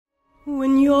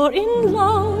When you're in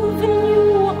love and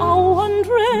you are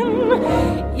wondering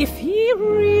if he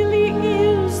really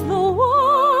is the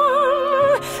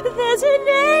one, there's an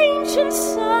ancient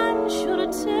sign sure to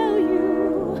tell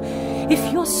you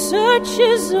if your search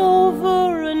is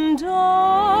over and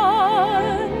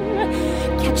done.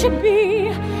 Catch a bee,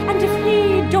 and if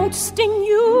he don't sting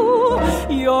you,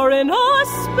 you're in a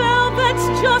spell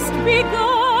that's just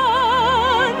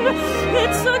begun.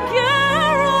 It's a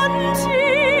guarantee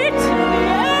to the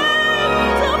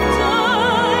end of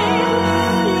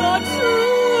time. Your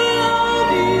true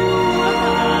love you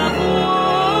have won.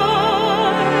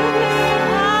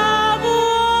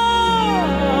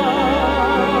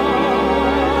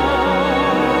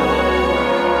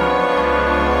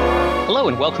 Hello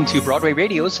and welcome to Broadway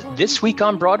Radio's This Week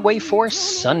on Broadway for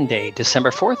Sunday,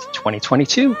 December 4th,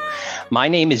 2022. My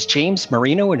name is James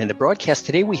Marino, and in the broadcast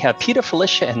today we have Peter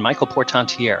Felicia and Michael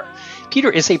Portantiere. Peter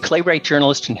is a playwright,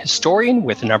 journalist, and historian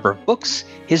with a number of books.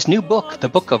 His new book, The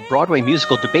Book of Broadway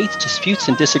Musical Debates, Disputes,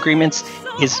 and Disagreements,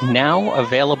 is now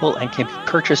available and can be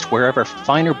purchased wherever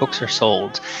finer books are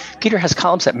sold. Peter has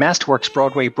columns at Masterworks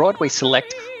Broadway, Broadway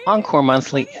Select, Encore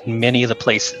Monthly, and many other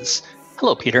places.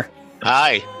 Hello, Peter.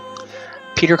 Hi.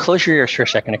 Peter, close your ears for a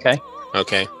second, okay?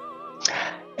 Okay.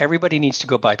 Everybody needs to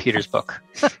go buy Peter's book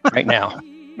right now.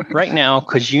 Right now,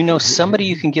 because you know somebody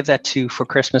you can give that to for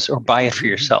Christmas or buy it for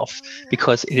yourself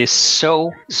because it is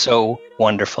so, so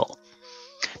wonderful.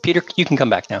 Peter, you can come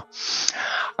back now.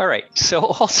 All right. So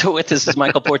also with us is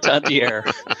Michael Portantiere.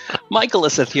 Michael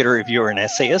is a theater reviewer and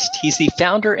essayist. He's the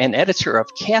founder and editor of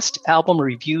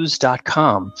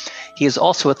castalbumreviews.com. He is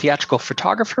also a theatrical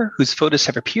photographer whose photos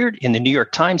have appeared in the New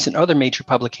York Times and other major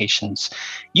publications.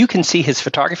 You can see his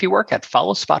photography work at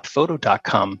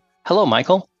followspotphoto.com. Hello,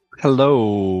 Michael.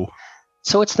 Hello.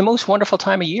 So it's the most wonderful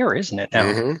time of year, isn't it now?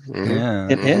 Mm-hmm, mm-hmm. Yeah.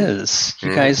 It is.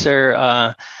 You guys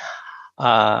are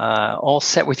all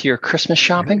set with your Christmas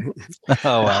shopping,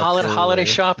 holiday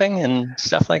shopping and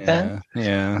stuff like that?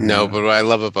 Yeah. No, but what I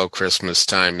love about Christmas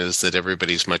time is that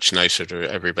everybody's much nicer to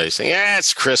everybody saying,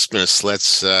 it's Christmas.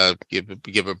 Let's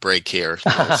give a break here.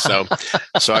 So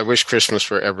I wish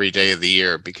Christmas were every day of the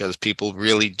year because people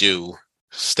really do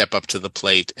step up to the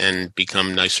plate and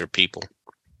become nicer people.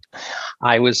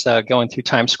 I was going through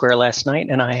Times Square last night,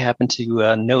 and I happened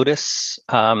to notice,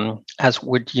 as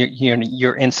would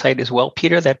your insight as well,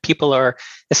 Peter, that people are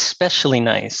especially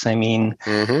nice. I mean,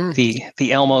 the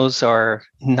Elmos are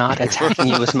not attacking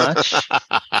you as much.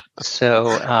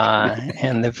 So,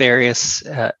 and the various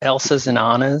Elsas and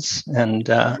Annas, and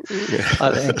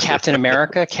Captain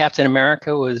America. Captain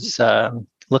America was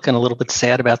looking a little bit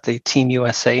sad about the Team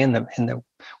USA in the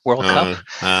World Cup.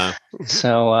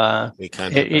 So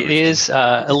it is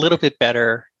a little bit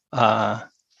better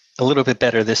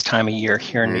this time of year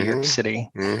here in New York City.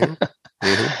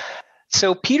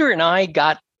 So Peter and I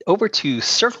got over to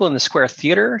Circle in the Square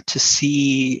Theater to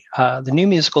see the new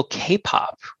musical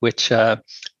K-Pop, which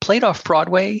played off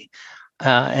Broadway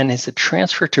and is a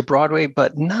transfer to Broadway,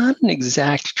 but not an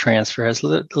exact transfer. Has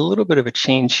a little bit of a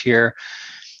change here.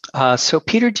 So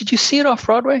Peter, did you see it off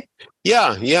Broadway?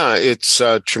 Yeah, it's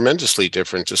tremendously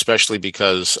different, especially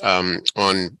because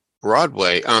on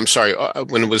Broadway,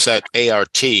 when it was at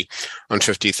ART on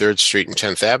 53rd Street and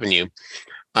 10th Avenue,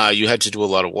 you had to do a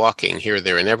lot of walking here,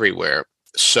 there, and everywhere.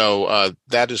 So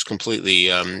that is completely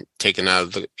taken out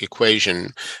of the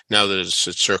equation now that it's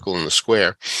at Circle in the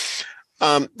Square.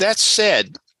 That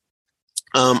said,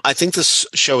 I think this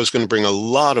show is going to bring a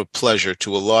lot of pleasure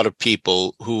to a lot of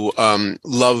people who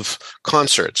love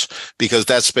concerts, because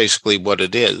that's basically what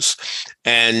it is.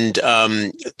 And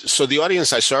so the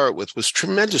audience I saw it with was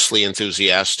tremendously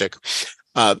enthusiastic.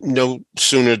 No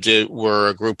sooner were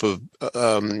a group of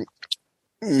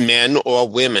men or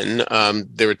women.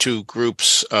 There were two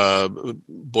groups,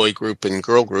 boy group and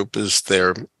girl group, as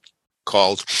they're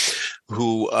called,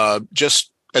 who just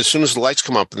as soon as the lights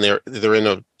come up and they're in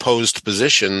a posed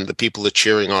position, the people are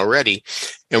cheering already.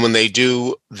 And when they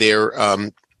do their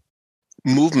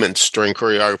movements during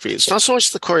choreography, it's not so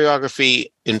much the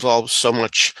choreography involves so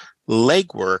much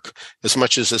leg work as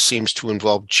much as it seems to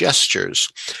involve gestures.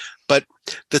 But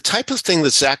the type of thing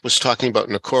that Zach was talking about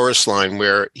in the chorus line,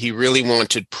 where he really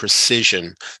wanted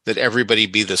precision, that everybody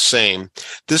be the same,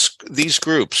 these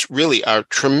groups really are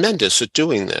tremendous at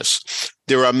doing this.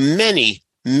 There are many,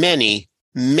 many,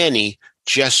 many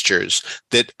gestures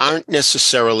that aren't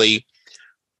necessarily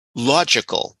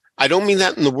logical. I don't mean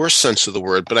that in the worst sense of the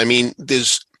word, but I mean,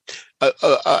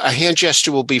 a hand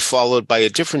gesture will be followed by a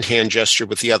different hand gesture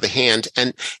with the other hand.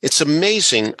 And it's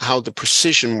amazing how the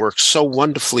precision works so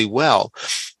wonderfully well.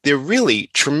 They're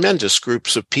really tremendous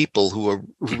groups of people who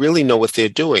really know what they're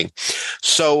doing.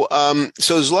 So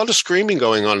there's a lot of screaming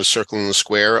going on in Circle in the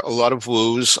Square, a lot of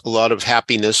woos, a lot of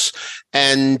happiness.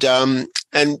 And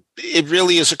it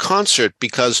really is a concert,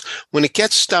 because when it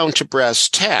gets down to brass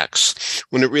tacks,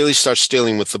 when it really starts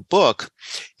dealing with the book,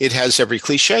 it has every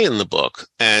cliche in the book.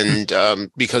 And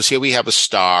because here we have a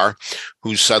star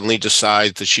who suddenly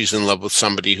decides that she's in love with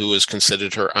somebody who is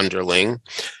considered her underling.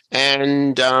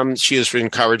 And she is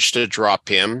encouraged to drop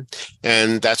him.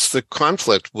 And that's the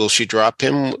conflict. Will she drop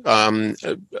him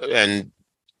and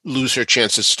lose her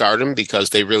chance at stardom because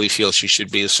they really feel she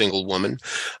should be a single woman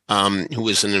who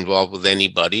isn't involved with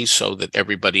anybody, so that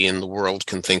everybody in the world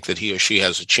can think that he or she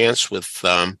has a chance with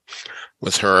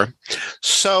her.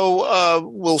 So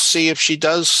we'll see if she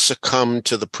does succumb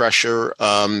to the pressure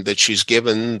that she's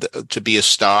given to be a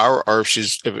star, or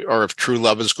if true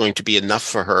love is going to be enough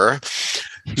for her.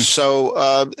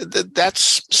 So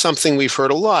that's something we've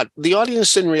heard a lot. The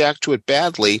audience didn't react to it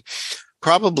badly,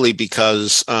 probably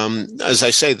because, as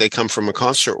I say, they come from a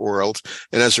concert world,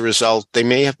 and as a result, they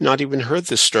may have not even heard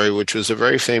this story, which was a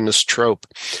very famous trope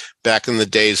back in the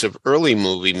days of early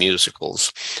movie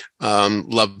musicals,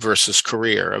 love versus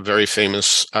career, a very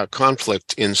famous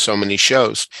conflict in so many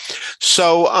shows.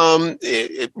 So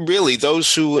really,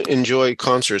 those who enjoy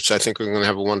concerts, I think, are going to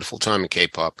have a wonderful time at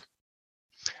K-pop.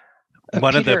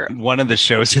 One of the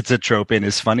shows it's a trope in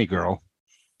is Funny Girl.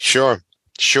 Sure.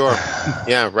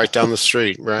 Yeah, right down the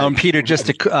street. Right. Peter,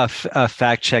 just a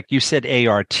fact check. You said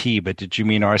ART, but did you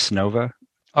mean Ars Nova?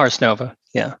 Ars Nova.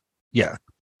 Yeah. Yeah.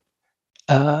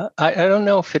 I don't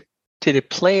know if did it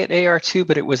play at AR2,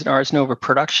 but it was an Ars Nova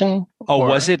production.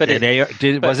 Was it?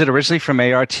 Was it originally from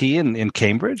ART in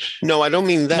Cambridge? No, I don't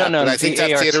mean that. No, but I think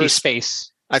that ART theater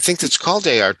space. I think it's called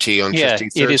ART on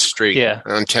 53rd Street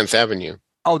on 10th Avenue.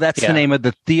 Oh, that's the name of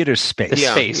the theater space. The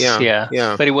space,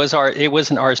 yeah. But it was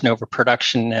an Ars Nova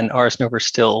production, and Ars Nova is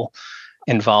still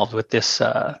involved with this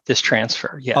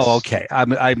transfer. Yes. Oh, okay.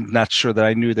 I'm not sure that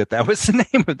I knew that was the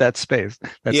name of that space.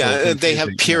 That's they have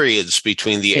periods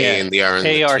between the A and the R and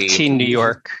the ART T. New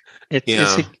York.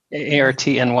 Is it ART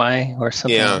NY or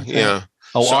something? Yeah.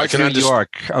 Oh, so Art New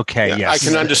York. Okay, yes. I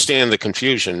can understand the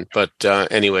confusion, but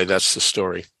anyway, that's the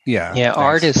story. Yeah. Yeah,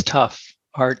 art is tough.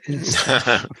 Art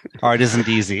isn't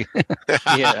easy.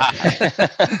 Yeah.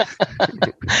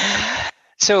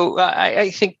 So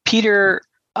I think, Peter,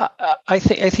 I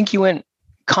think you went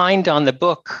kind on the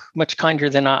book, much kinder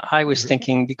than I was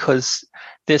thinking, because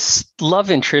this love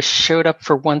interest showed up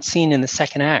for one scene in the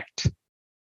second act.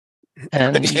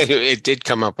 And it did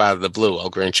come up out of the blue, I'll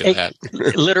grant you that.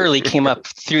 It literally came up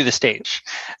through the stage.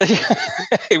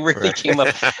 It really came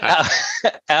up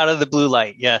out of the blue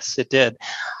light. Yes, it did.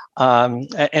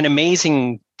 An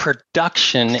amazing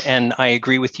production, and I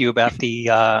agree with you about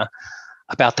the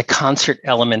concert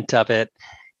element of it.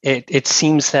 It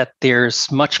seems that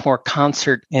there's much more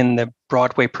concert in the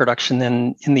Broadway production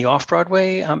than in the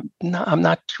off-Broadway. I'm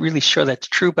not really sure that's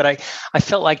true, but I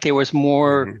felt like there was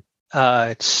more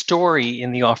story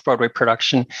in the off-Broadway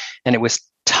production, and it was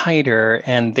tighter,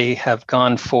 and they have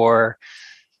gone for,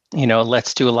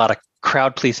 let's do a lot of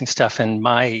crowd-pleasing stuff, and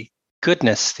my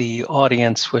goodness, the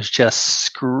audience was just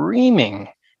screaming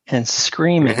and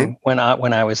screaming when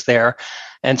I was there,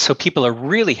 and so people are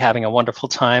really having a wonderful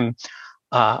time.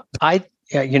 I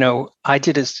had a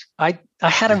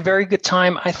very good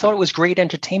time. I thought it was great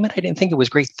entertainment. I didn't think it was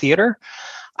great theater.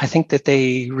 I think that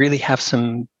they really have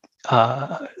some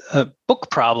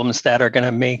book problems that are going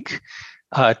to make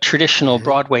traditional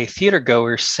Broadway theater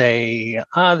goers say,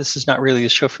 this is not really the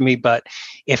show for me. But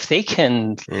if they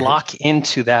can lock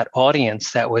into that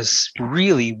audience that was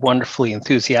really wonderfully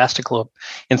enthusiastic about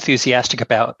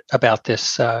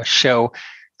this show,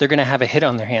 they're going to have a hit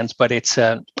on their hands. But it's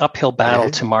an uphill battle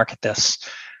to market this.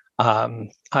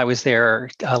 I was there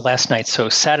last night, so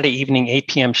Saturday evening, 8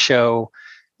 p.m. show,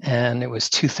 and it was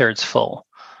 2/3 full.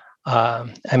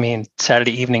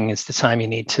 Saturday evening is the time you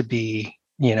need to be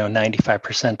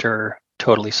 95% or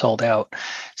totally sold out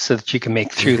so that you can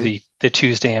make through the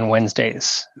Tuesday and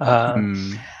Wednesdays.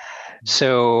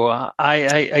 So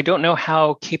I don't know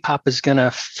how K-pop is going to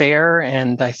fare,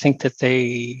 and I think that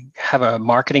they have a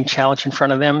marketing challenge in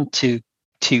front of them to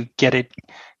get it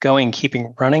going,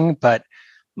 keeping running. But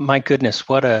my goodness,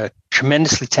 what a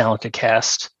tremendously talented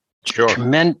cast! Sure,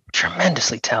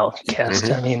 tremendously talented cast.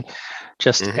 I mean,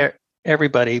 just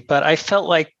everybody. But I felt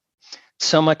like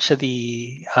so much of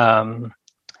within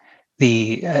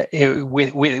the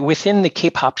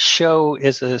K-pop show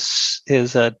is a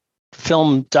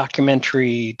film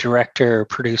documentary director,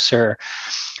 producer,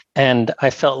 and I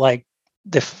felt like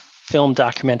the film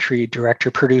documentary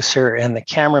director, producer, and the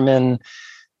cameraman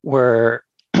were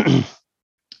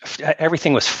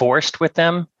everything was forced with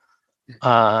them,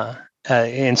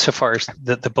 insofar as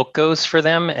the book goes for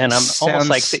them, and I'm almost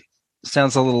like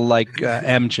sounds a little like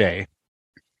MJ.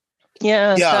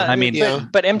 Yeah, yeah.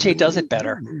 But MJ does it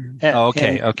better.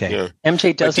 Okay. Yeah.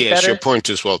 MJ does it better. Your point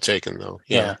is well taken, though.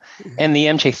 Yeah. And the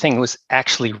MJ thing was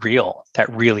actually real. That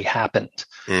really happened.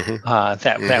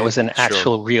 That was an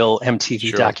actual real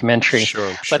MTV documentary.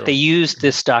 But they used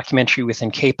this documentary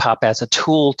within K-pop as a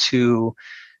tool to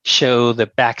show the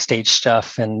backstage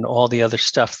stuff and all the other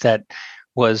stuff that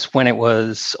was when it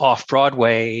was off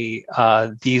Broadway.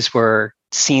 These were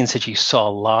scenes that you saw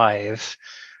live.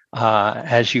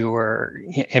 As you were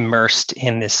immersed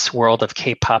in this world of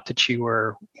K-pop that you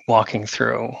were walking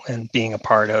through and being a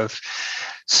part of.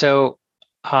 So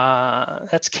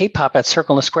that's K-pop at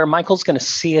Circle in the Square. Michael's going to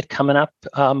see it coming up.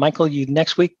 Michael, you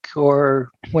next week, or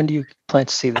when do you plan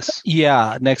to see this?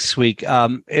 Yeah, next week.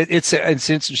 It's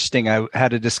interesting. I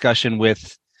had a discussion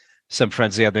with some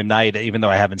friends the other night, even though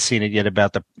I haven't seen it yet,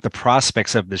 about the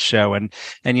prospects of the show. And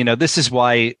this is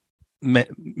why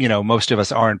most of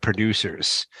us aren't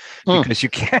producers, because you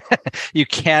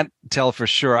can't tell for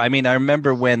sure. I mean, I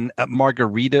remember when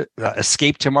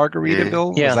Escape to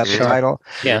Margaritaville, was that the title?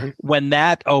 Yeah. When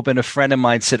that opened, a friend of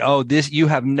mine said, you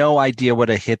have no idea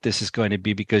what a hit this is going to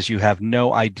be, because you have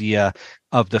no idea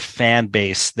of the fan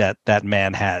base that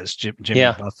man has,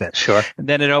 Jimmy Buffett. Sure. And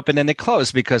then it opened and it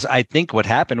closed, because I think what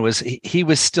happened was he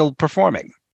was still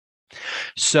performing.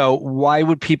 So why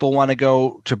would people want to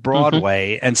go to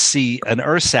Broadway and see an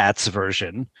ersatz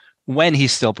version when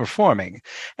he's still performing?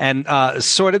 And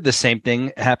sort of the same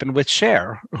thing happened with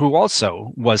Cher, who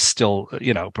also was still,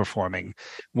 performing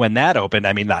when that opened.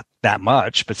 I mean, not that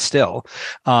much, but still.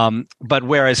 But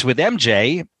whereas with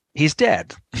MJ, he's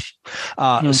dead.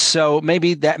 So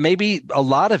maybe a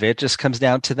lot of it just comes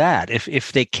down to that.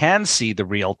 If they can see the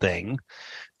real thing,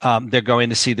 they're going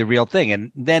to see the real thing.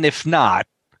 And then if not,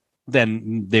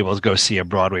 then they will go see a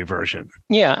Broadway version.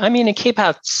 Yeah, I mean, in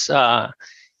K-pop's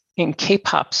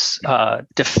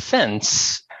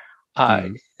defense,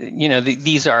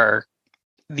 these are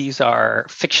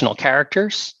fictional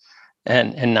characters,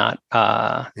 and not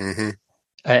people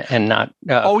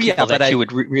that you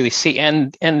would really see,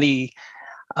 and the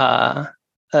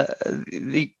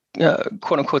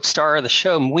quote unquote star of the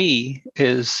show, Mui,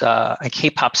 is a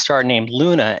K-pop star named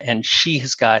Luna, and she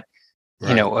has got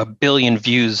a billion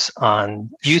views on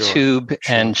YouTube,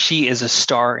 and she is a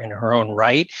star in her own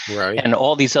right. And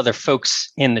all these other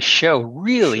folks in the show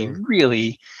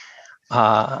really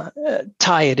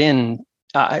tie it in.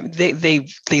 They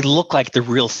look like the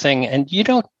real thing, and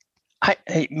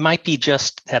it might be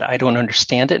just that I don't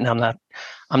understand it, and I'm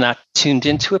not tuned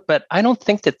into it, but I don't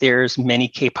think that there's many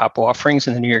K-pop offerings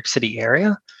in the New York City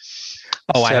area.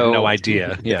 Oh, I have no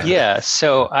idea. Yeah.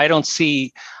 So I don't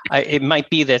see. It might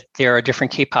be that there are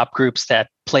different K-pop groups that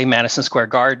play Madison Square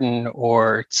Garden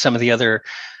or some of the other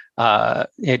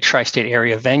tri-state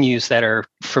area venues that are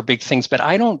for big things, but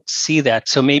I don't see that.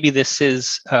 So maybe this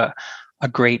is a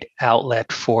great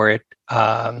outlet for it.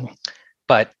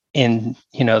 But in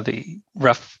the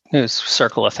rough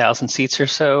circle, 1,000 seats or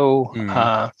so,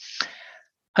 I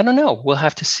don't know. We'll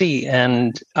have to see,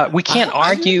 and we can't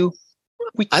argue.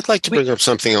 I'd like to bring up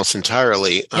something else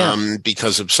entirely,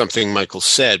 because of something Michael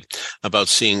said about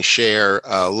seeing Cher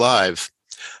live.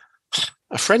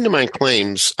 A friend of mine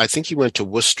claims, I think he went to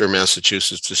Worcester,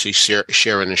 Massachusetts to see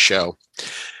Cher in a show.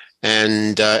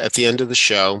 And at the end of the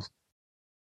show,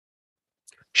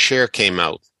 Cher came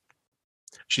out.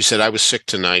 She said, I was sick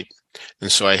tonight, and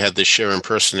so I had this Cher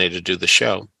impersonator do the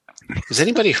show. Has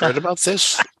anybody heard about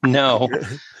this? No,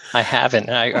 I haven't.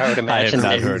 I would imagine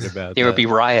there would be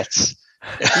riots.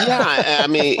 Yeah, I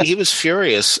mean, he was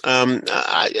furious.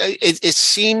 It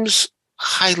seems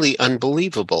highly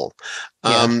unbelievable.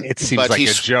 It seems like a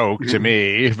joke to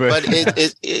me. But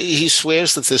he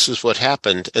swears that this is what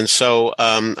happened. And so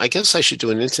I guess I should do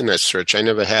an internet search. I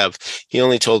never have. He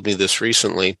only told me this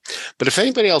recently. But if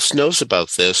anybody else knows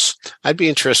about this, I'd be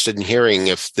interested in hearing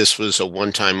if this was a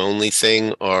one-time only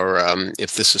thing, or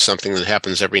if this is something that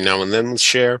happens every now and then with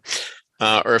Cher.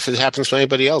 Or if it happens to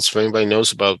anybody else, if anybody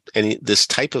knows about this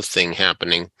type of thing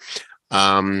happening.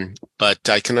 But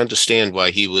I can understand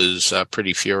why he was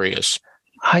pretty furious.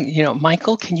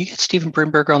 Michael, can you get Steven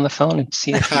Brimberger on the phone and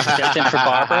see if he's stepped in for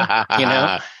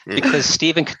Barbara? Because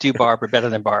Steven could do Barbara better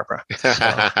than Barbara. So.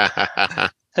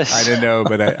 I don't know,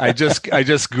 but I just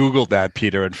Googled that,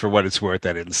 Peter, and for what it's worth,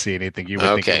 I didn't see anything you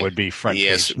would think it would be front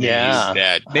page.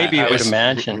 Yeah. Maybe I it was, would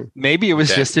imagine. Maybe it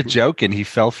was just a joke and he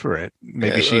fell for it.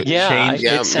 Maybe she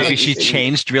changed. Maybe she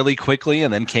changed really quickly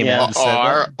and then came out and said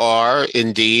that. Or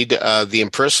indeed, the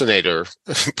impersonator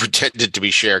pretended to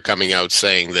be Cher coming out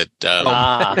saying that.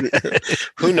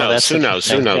 Who knows? Who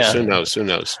knows?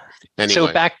 Anyway.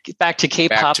 So back to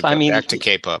K-pop. Back to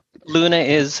K-pop. Luna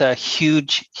is a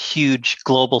huge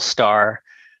global star,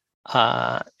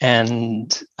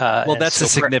 and that's a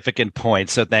significant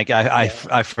point. So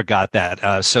I forgot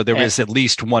that. So there is at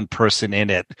least one person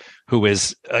in it who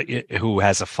has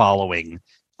a following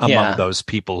among those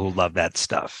people who love that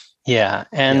stuff. Yeah,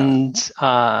 and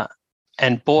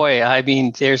boy, I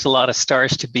mean, there's a lot of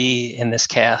stars to be in this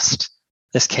cast.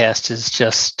 This cast is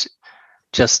just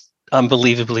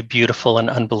unbelievably beautiful and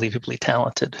unbelievably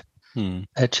talented.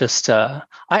 It just,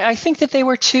 I think that they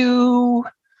were too,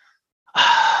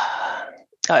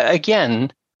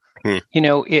 again, we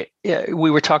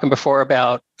were talking before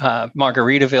about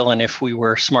Margaritaville, and if we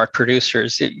were smart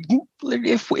producers, if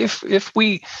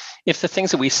the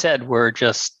things that we said were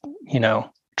just,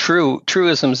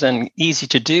 truisms and easy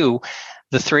to do,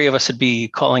 the three of us would be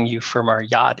calling you from our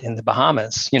yacht in the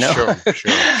Bahamas, Sure.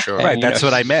 And, right. That's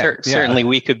what I meant. Certainly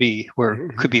we could be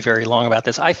very long about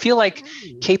this. I feel like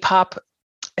K-pop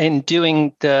in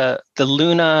doing the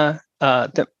Luna,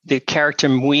 the character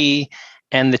Mui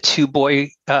and the two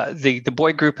the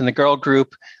boy group and the girl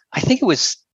group, I think it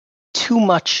was too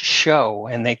much show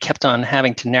and they kept on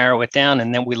having to narrow it down.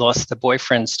 And then we lost the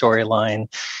boyfriend storyline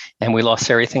and we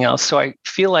lost everything else. So I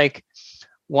feel like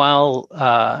while,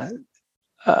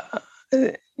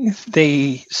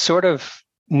 they sort of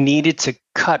needed to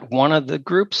cut one of the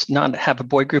groups, not have a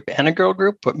boy group and a girl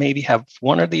group, but maybe have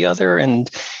one or the other and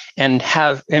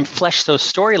flesh those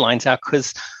storylines out,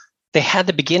 because they had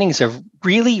the beginnings of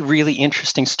really, really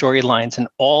interesting storylines in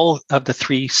all of the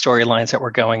three storylines that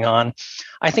were going on.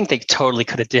 I think they totally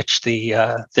could have ditched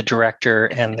the director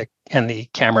and the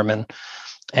cameraman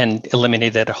and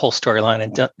eliminated a whole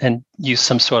storyline and used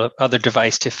some sort of other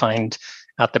device to find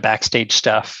out the backstage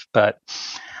stuff, but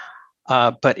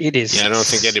it is. Yeah, I don't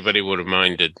think anybody would have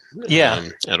minded.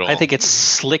 At all. I think it's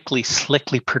slickly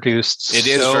produced. It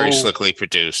is very slickly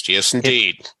produced. Yes,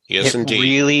 indeed. It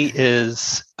really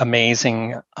is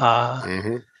amazing.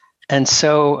 And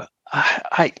so,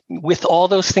 I, with all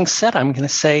those things said, I'm going to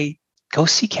say go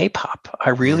see K-pop.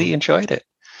 I really enjoyed it.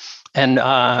 And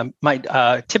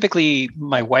typically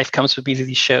my wife comes with me to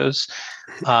these shows.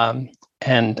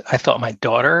 And I thought my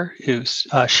daughter, who's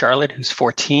Charlotte, who's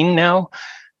 14 now,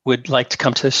 would like to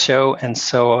come to the show. And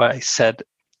so I said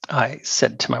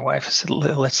to my wife, I said,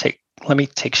 let me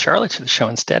take Charlotte to the show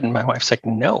instead. And my wife's like,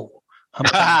 no, I'm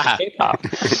going to K-pop.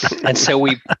 And so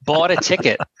we bought a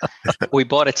ticket.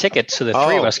 So the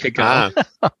three of us could go.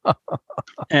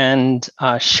 And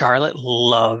Charlotte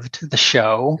loved the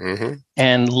show.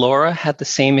 And Laura had the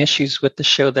same issues with the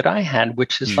show that I had,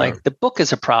 which is like the book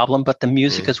is a problem, but the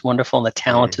music is wonderful and the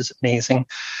talent is amazing.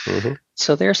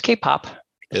 So there's K-pop.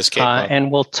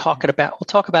 And we'll talk about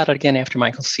it again after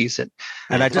Michael sees it.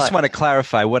 And I just want to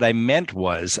clarify what I meant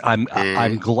was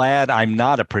I'm glad I'm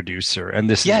not a producer, and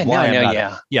this is why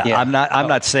I'm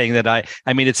not saying that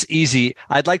I mean it's easy.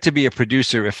 I'd like to be a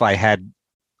producer if I had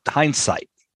hindsight.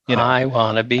 I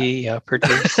want to be a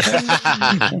producer.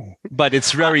 But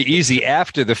it's very easy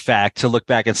after the fact to look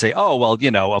back and say, oh, well,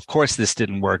 of course this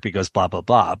didn't work because blah, blah,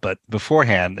 blah. But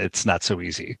beforehand, it's not so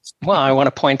easy. Well, I want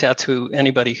to point out to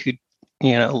anybody who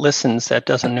listens that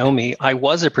doesn't know me, I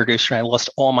was a producer. I lost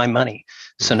all my money.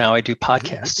 So now I do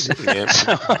podcasts.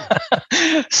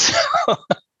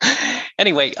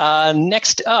 Anyway,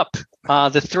 next up,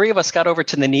 the three of us got over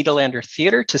to the Nederlander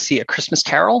Theater to see A Christmas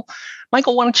Carol.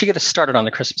 Michael, why don't you get us started on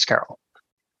The Christmas Carol?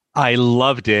 I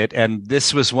loved it. And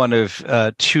this was one of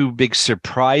two big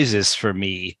surprises for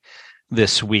me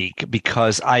this week,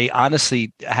 because I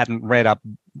honestly hadn't read up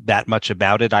that much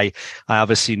about it. I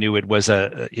obviously knew it was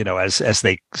as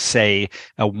they say,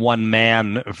 a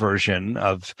one-man version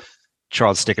of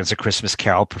Charles Dickens' A Christmas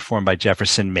Carol, performed by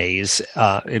Jefferson Mays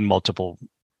in multiple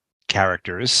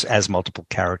characters.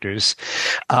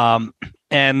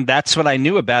 And that's what I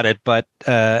knew about it. But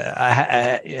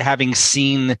having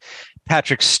seen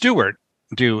Patrick Stewart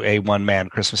do a one-man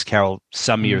Christmas Carol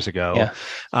some years ago,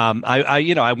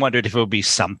 I wondered if it would be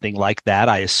something like that.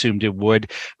 I assumed it would.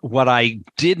 What I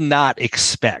did not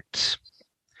expect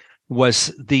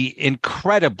was the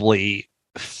incredibly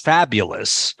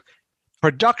fabulous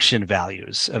production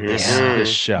values of this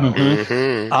show.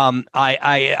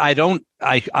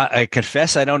 I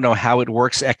confess I don't know how it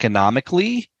works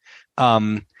economically.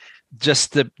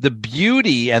 just the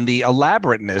beauty and the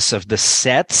elaborateness of the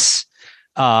sets,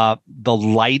 the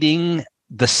lighting,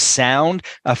 the sound.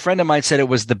 A friend of mine said it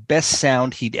was the best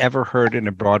sound he'd ever heard in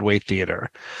a Broadway theater.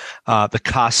 The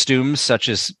costumes, such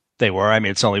as they were, I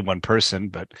mean, it's only one person,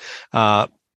 but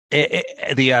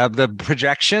the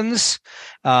projections.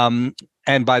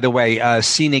 And by the way,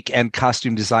 scenic and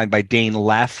costume design by Dane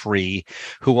Laffrey,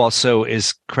 who also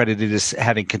is credited as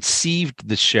having conceived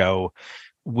the show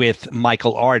with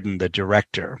Michael Arden, the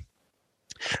director.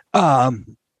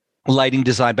 Lighting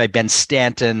design by Ben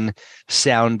Stanton,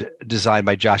 sound design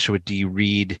by Joshua D.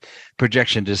 Reed,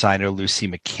 projection designer Lucy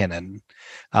McKinnon.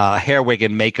 Hair, wig,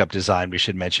 and makeup design, we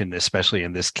should mention, especially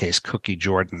in this case, Cookie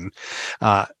Jordan.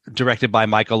 Directed by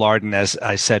Michael Arden, as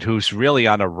I said, who's really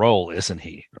on a roll, isn't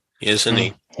he? Isn't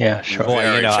he? Yeah, sure. Boy,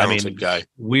 Very talented guy.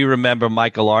 We remember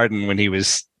Michael Arden when he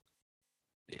was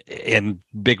in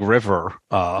Big River,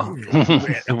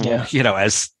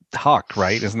 as Huck,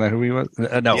 right? Isn't that who he was?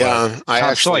 I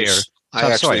actually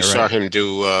Sawyer, saw right? him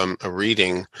do a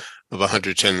reading of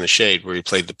 110 in the Shade, where he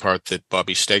played the part that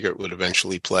Bobby Steggert would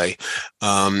eventually play,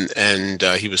 and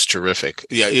he was terrific.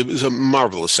 Yeah, it was a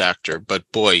marvelous actor, but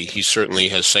boy, he certainly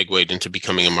has segued into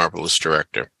becoming a marvelous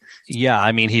director. Yeah,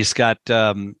 I mean, he's got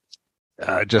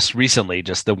just recently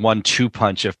just the 1-2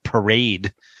 punch of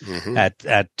Parade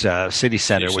at City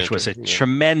Center, which was a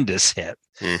tremendous hit.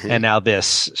 And now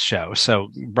this show. So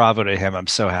bravo to him. I'm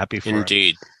so happy for him.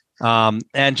 Indeed.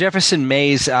 And Jefferson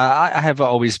Mays, I have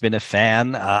always been a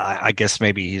fan. I guess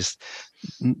maybe he's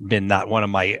been not one of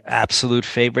my absolute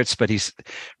favorites, but he's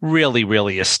really,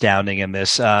 really astounding in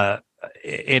this,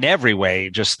 in every way,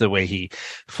 just the way he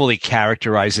fully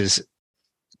characterizes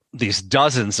these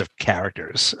dozens of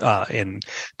characters in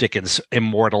Dickens'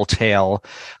 immortal tale,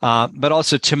 but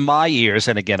also to my ears,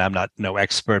 and again, I'm no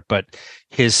expert, but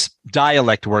his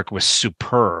dialect work was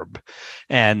superb.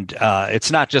 And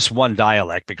it's not just one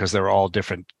dialect, because there are all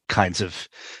different kinds of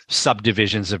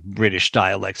subdivisions of British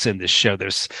dialects in this show.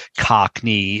 There's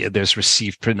Cockney, there's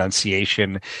received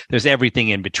pronunciation, there's everything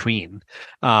in between.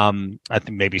 I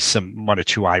think maybe one or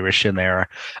two Irish in there.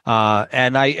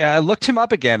 And I looked him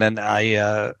up again,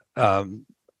 and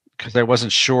because I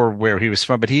wasn't sure where he was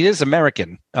from, but he is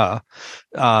American.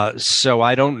 So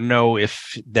I don't know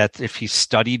if he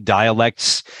studied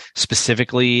dialects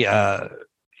specifically,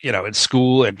 in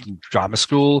school and drama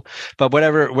school, but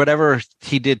whatever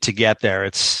he did to get there,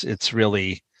 it's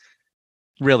really,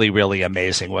 really, really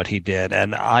amazing what he did.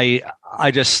 And I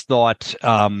just thought,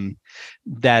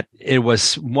 that it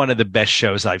was one of the best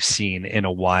shows I've seen in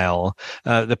a while.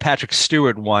 The Patrick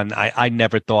Stewart one, I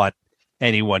never thought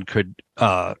anyone could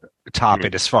top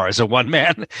it as far as a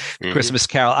one-man Christmas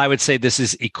Carol. I would say this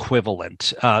is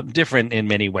equivalent, different in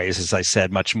many ways, as I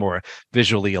said, much more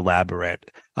visually elaborate.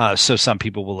 So some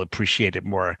people will appreciate it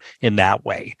more in that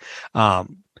way.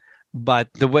 But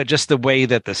the way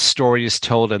that the story is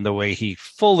told, and the way he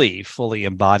fully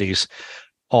embodies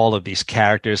all of these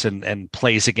characters and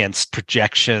plays against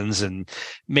projections and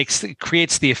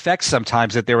creates the effect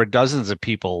sometimes that there are dozens of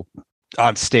people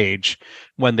on stage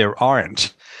when there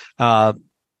aren't.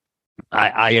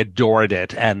 I adored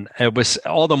it, and it was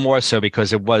all the more so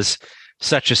because it was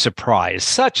such a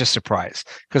surprise,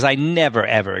 because I never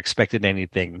ever expected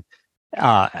anything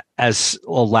as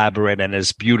elaborate and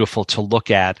as beautiful to look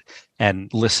at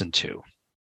and listen to.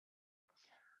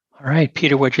 All right,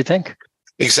 Peter, what'd you think?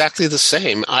 Exactly the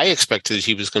same. I expected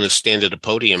he was going to stand at a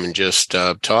podium and just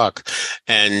talk.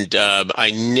 And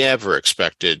I never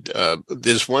expected.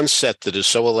 There's one set that is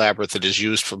so elaborate that is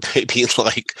used for maybe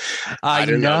I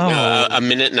don't know, a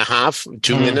minute and a half,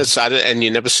 2 minutes, and you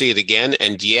never see it again.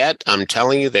 And yet, I'm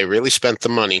telling you, they really spent the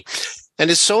money. And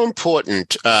it's so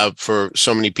important for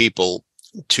so many people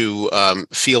to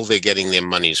feel they're getting their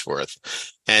money's worth.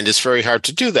 And it's very hard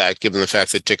to do that, given the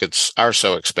fact that tickets are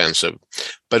so expensive.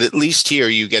 But at least here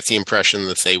you get the impression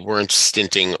that they weren't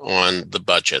stinting on the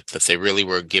budget, that they really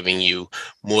were giving you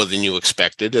more than you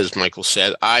expected. As Michael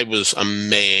said, I was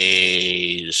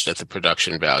amazed at the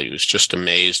production values, just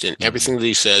amazed. And everything that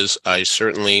he says, I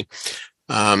certainly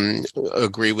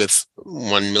agree with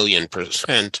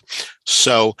 1,000,000%.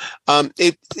 So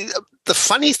the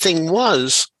funny thing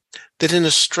was that in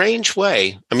a strange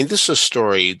way, I mean, this is a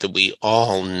story that we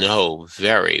all know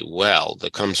very well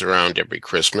that comes around every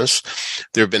Christmas.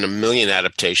 There have been a million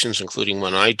adaptations, including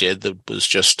one I did that was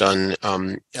just done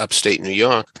upstate New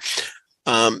York.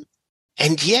 And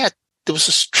yet there was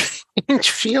a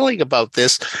strange feeling about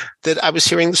this, that I was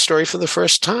hearing the story for the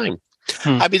first time.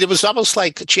 I mean, it was almost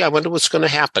like, gee, I wonder what's going to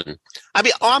happen. I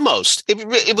mean, almost.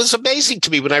 It was amazing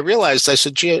to me when I realized. I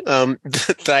said, gee,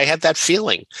 that I had that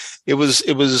feeling. It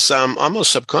was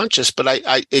almost subconscious, but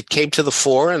it came to the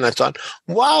fore, and I thought,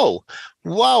 wow.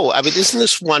 Whoa. I mean, isn't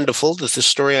this wonderful that the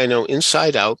story I know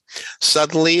inside out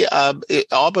suddenly it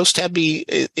almost had me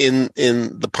in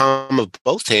the palm of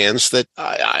both hands that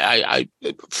I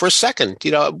for a second,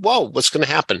 whoa, what's going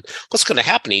to happen? What's going to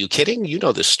happen? Are you kidding? You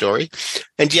know this story.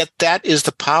 And yet that is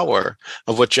the power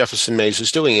of what Jefferson Mays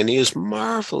is doing. And he is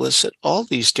marvelous at all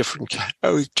these different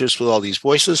characters with all these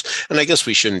voices. And I guess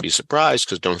we shouldn't be surprised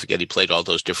because don't forget he played all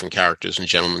those different characters in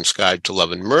Gentleman's Guide to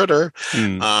Love and Murder.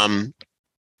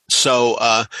 So,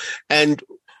 and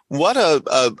what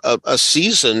a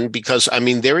season, because, I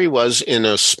mean, there he was in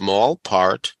a small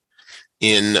part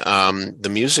in The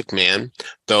Music Man,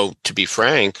 though, to be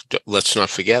frank, let's not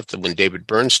forget that when David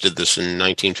Burns did this in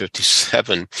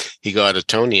 1957, he got a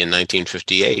Tony in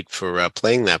 1958 for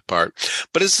playing that part.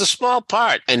 But it's a small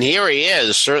part, and here he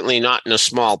is, certainly not in a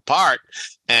small part,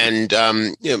 and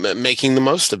making the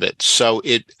most of it. So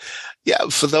yeah,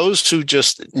 for those who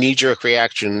just knee-jerk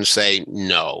reaction and say,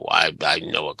 no, I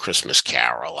know A Christmas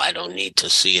Carol, I don't need to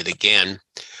see it again.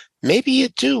 Maybe you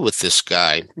do with this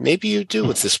guy. Maybe you do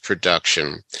with this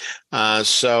production.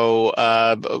 So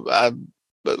I'm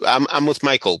with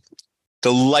Michael.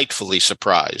 Delightfully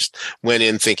surprised. Went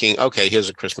in thinking, okay, here's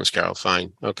A Christmas Carol.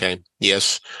 Fine. Okay.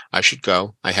 Yes, I should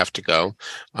go. I have to go.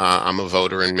 I'm a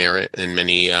voter in many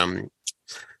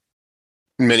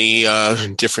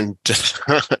different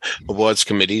awards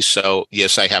committees. So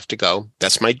yes, I have to go.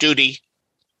 That's my duty.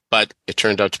 But it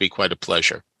turned out to be quite a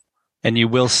pleasure. And you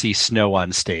will see snow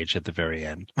on stage at the very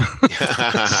end.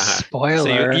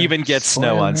 Spoiler. So you even get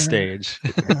snow on stage.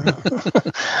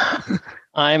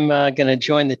 I'm going to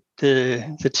join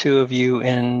the two of you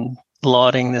in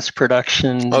lauding this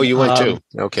production. Oh, you went too?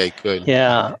 Okay, good.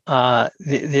 Yeah.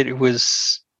 It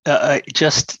was...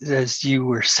 just as you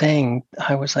were saying,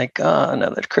 I was like,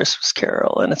 another Christmas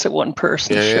Carol, and it's a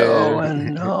one-person show,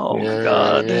 and my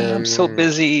God, and I'm so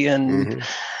busy, and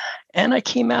I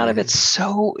came out of it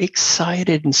so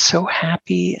excited and so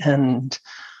happy, and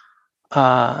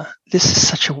this is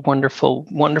such a wonderful,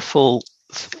 wonderful,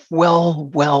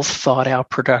 well thought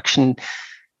out production,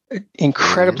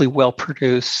 incredibly well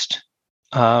produced.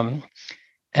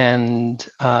 And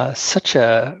such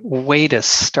a way to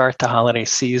start the holiday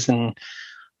season.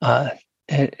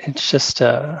 It's just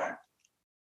a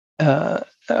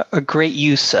great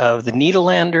use of the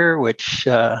Needlelander, which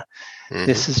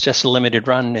this is just a limited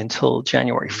run until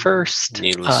January 1st.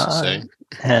 Needless to say.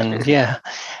 And yeah,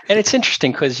 and it's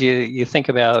interesting because you think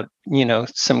about,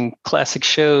 some classic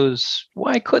shows.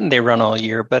 Why couldn't they run all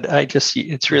year? But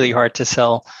it's really hard to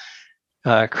sell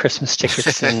Christmas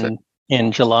tickets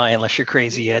in July, unless you're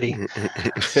Crazy Eddie.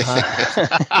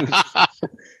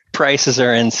 Prices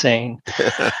are insane.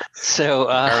 So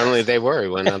apparently they were. He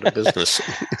went out of business.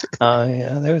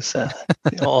 Yeah, there was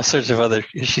all sorts of other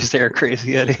issues there,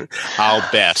 Crazy Eddie. I'll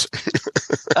bet.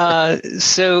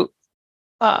 So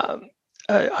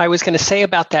I was going to say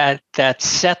about that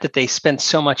set that they spent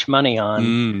so much money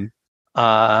on.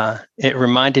 It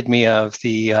reminded me of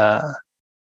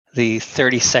the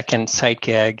 30-second sight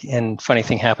gag in Funny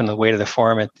Thing Happened on the Way to the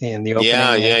Forum in the opening.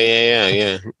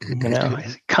 Yeah.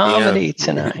 Comedy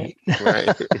tonight. Right.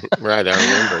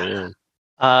 I remember.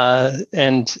 Yeah.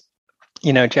 And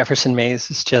Jefferson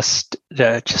Mays is just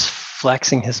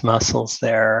flexing his muscles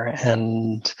there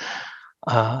and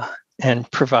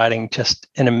providing just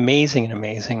an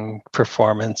amazing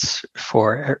performance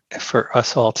for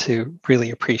us all to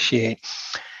really appreciate.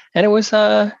 And it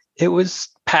was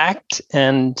packed,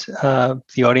 and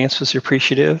the audience was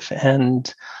appreciative,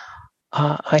 and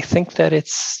I think that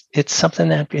it's something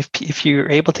that if you're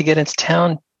able to get into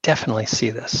town, definitely see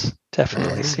this.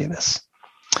 See this.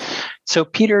 So,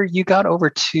 Peter, you got over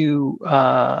to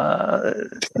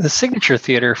the Signature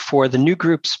Theater for the new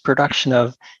group's production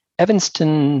of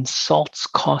Evanston Salt's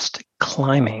Caustic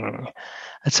Climbing.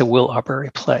 That's a Will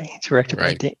Arbery play, directed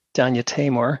by Danya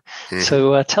Taymor.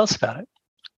 So, tell us about it.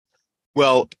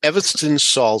 Well, Evanston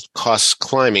Salt Costs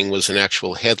Climbing was an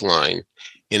actual headline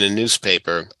in a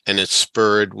newspaper, and it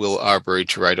spurred Will Arbery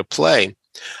to write a play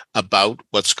about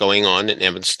what's going on in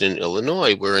Evanston,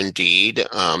 Illinois, where indeed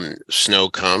snow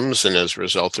comes, and as a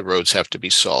result, the roads have to be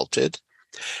salted.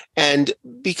 And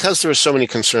because there are so many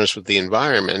concerns with the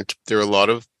environment, there are a lot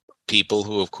of people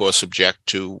who, of course, object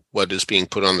to what is being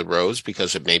put on the roads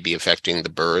because it may be affecting the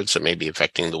birds, it may be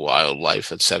affecting the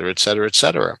wildlife, et cetera, et cetera, et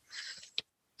cetera.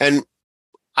 And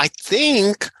I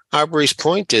think Arbery's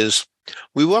point is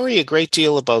We worry a great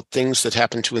deal about things that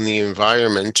happen to in the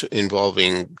environment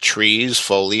involving trees,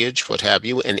 foliage, what have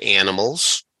you, and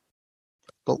animals.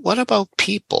 But what about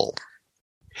people?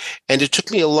 And it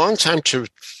took me a long time to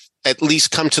at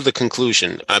least come to the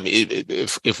conclusion. I mean,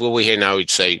 if Will were here now,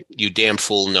 he'd say, "You damn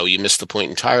fool, no, you missed the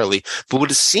point entirely." But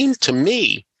what it seemed to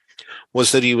me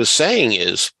was that he was saying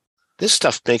is, this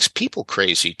stuff makes people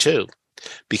crazy too,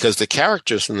 because the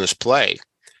characters in this play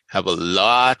have a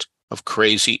lot of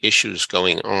crazy issues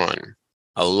going on.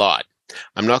 A lot.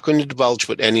 I'm not going to divulge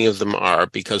what any of them are,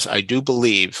 because I do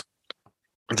believe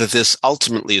that this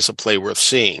ultimately is a play worth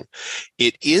seeing.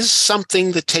 It is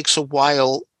something that takes a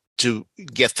while to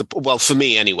get well, for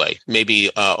me anyway. Maybe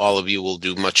all of you will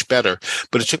do much better,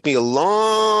 but it took me a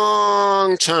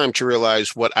long time to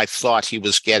realize what I thought he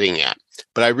was getting at.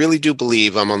 But I really do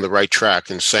believe I'm on the right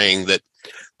track in saying that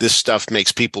this stuff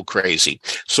makes people crazy.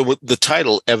 So with the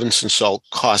title, Evanston Salt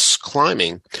Costs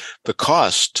Climbing, the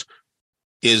cost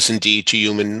is indeed to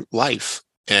human life.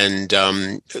 And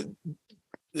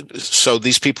so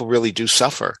these people really do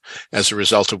suffer as a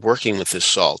result of working with this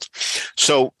salt.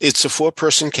 So it's a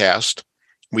 4-person cast.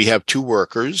 We have 2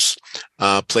 workers,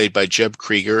 played by Jeb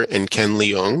Krieger and Ken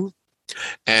Leung.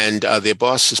 And their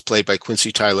boss is played by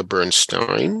Quincy Tyler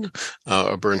Bernstein,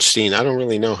 or Bernstein. I don't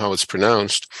really know how it's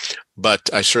pronounced, but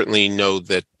I certainly know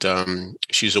that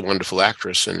she's a wonderful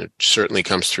actress, and it certainly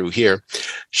comes through here.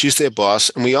 She's their boss.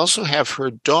 And we also have her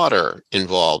daughter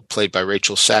involved, played by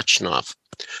Rachel Sachnoff.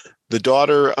 The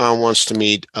daughter wants to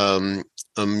meet a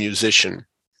musician.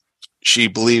 She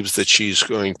believes that she's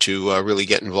going to really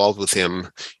get involved with him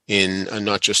in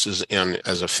not just as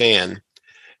a fan.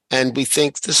 And we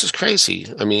think this is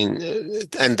crazy. I mean,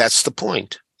 and that's the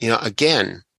point.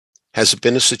 Again, has it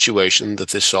been a situation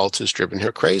that this salt has driven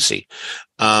her crazy?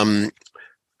 The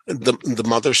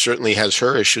mother certainly has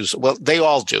her issues. Well, they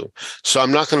all do. So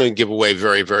I'm not going to give away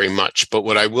very, very much. But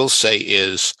what I will say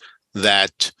is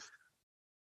that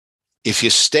if you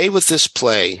stay with this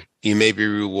play, you may be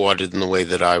rewarded in the way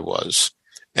that I was.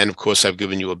 And of course, I've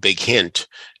given you a big hint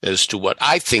as to what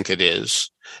I think it is.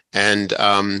 And,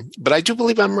 but I do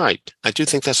believe I'm right. I do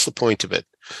think that's the point of it.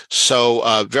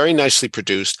 So, very nicely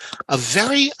produced, a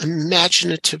very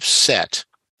imaginative set.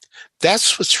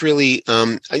 That's what's really,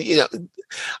 I'm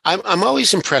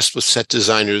always impressed with set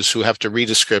designers who have to read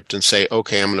a script and say,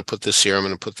 okay, I'm going to put this here, I'm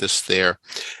going to put this there.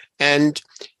 And,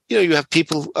 you have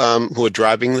people who are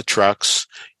driving the trucks.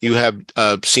 You have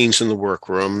scenes in the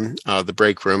workroom, the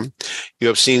break room. You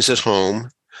have scenes at home.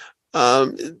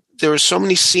 There are so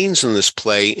many scenes in this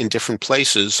play in different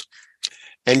places.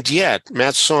 And yet,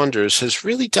 Matt Saunders has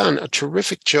really done a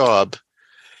terrific job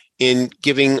in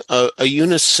giving a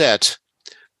unit set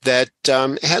that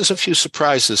has a few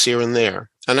surprises here and there.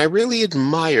 And I really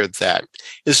admired that.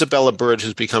 Isabella Bird,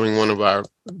 who's becoming one of our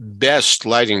best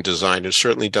lighting designers,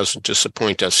 certainly doesn't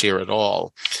disappoint us here at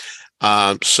all.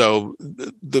 So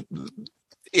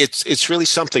it's really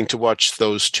something to watch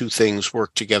those two things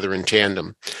work together in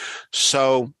tandem.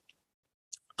 So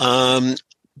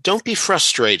don't be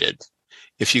frustrated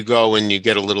if you go and you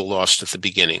get a little lost at the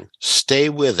beginning. Stay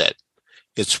with it.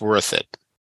 It's worth it.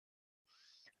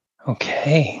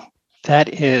 Okay.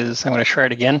 That is, I'm going to try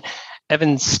it again.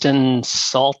 Evanston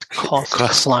Salt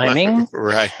Cost Climbing,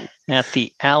 right, at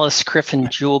the Alice Griffin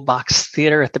Jewel Box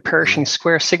Theater at the Pershing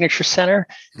Square Signature Center.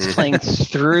 It's playing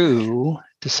through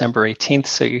December 18th,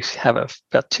 so you have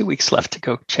about 2 weeks left to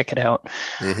go check it out.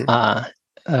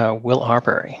 Will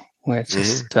Arbery, we're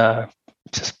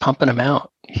just pumping him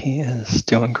out. He is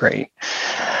doing great.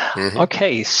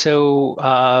 Okay, so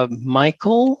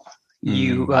Michael,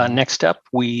 you next up,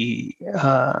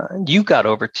 you got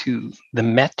over to the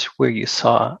Met where you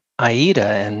saw Aida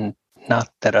and not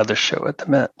that other show at the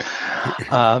Met.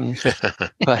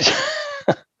 But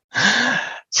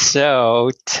so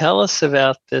tell us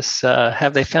about this.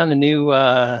 Have they found a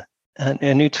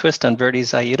new twist on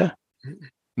Verdi's Aida?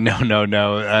 No.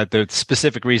 The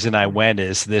specific reason I went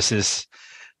is this is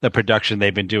the production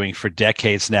they've been doing for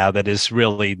decades now that is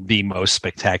really the most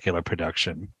spectacular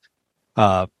production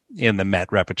in the Met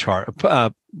repertoire,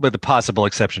 with the possible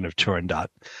exception of Turandot.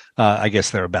 I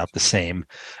guess they're about the same.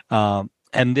 And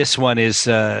this one is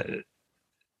Sonia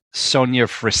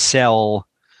Frisell.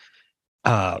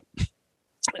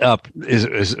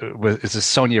 Is a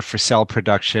Sonia Frisell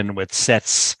production with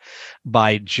sets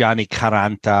by Gianni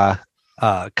Caranta,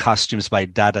 costumes by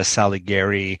Dada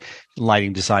Saligari,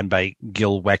 lighting design by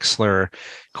Gil Wexler,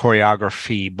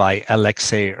 choreography by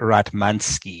Alexei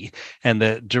Ratmansky, and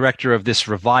the director of this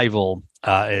revival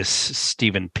is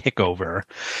Stephen Pickover.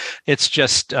 It's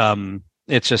just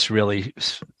really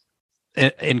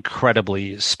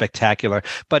incredibly spectacular,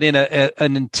 but in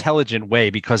an intelligent way,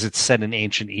 because it's set in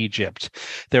ancient Egypt.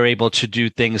 They're able to do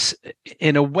things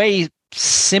in a way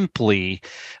simply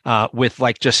with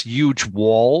like just huge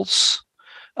walls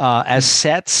as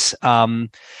sets.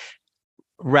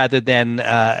 Rather than,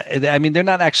 I mean, they're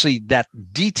not actually that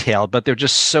detailed, but they're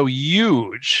just so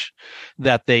huge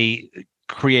that they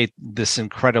create this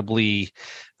incredibly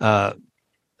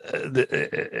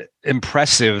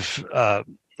impressive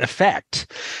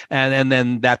effect. And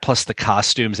then that plus the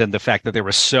costumes and the fact that there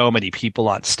were so many people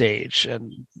on stage,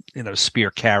 and, you know,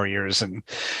 spear carriers and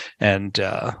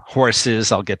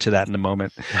horses. I'll get to that in a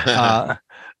moment. So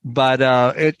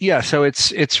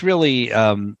it's really,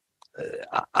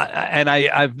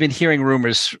 I've been hearing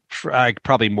rumors,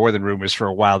 probably more than rumors for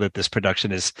a while, that this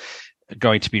production is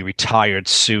going to be retired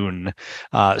soon.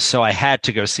 So I had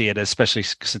to go see it, especially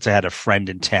since I had a friend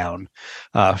in town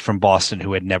from Boston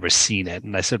who had never seen it.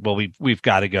 And I said, well, we've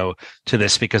got to go to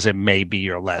this because it may be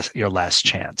your last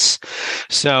chance.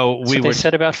 So they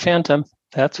said about Phantom.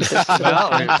 That's what they said.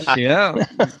 Well, yeah.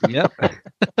 Yep.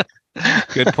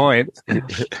 Good point.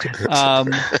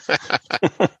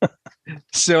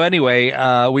 So anyway,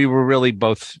 we were really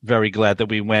both very glad that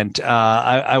we went.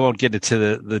 I won't get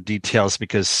into the details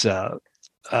because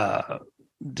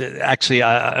actually,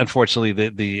 unfortunately,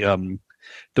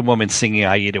 the woman singing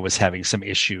Aida was having some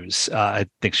issues. I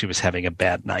think she was having a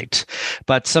bad night.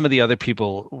 But some of the other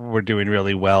people were doing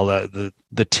really well.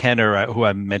 The tenor who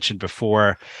I mentioned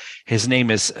before, his name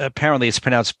is, apparently it's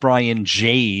pronounced Brian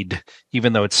Jade,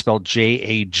 even though it's spelled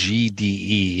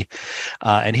Jagde.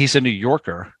 And he's a New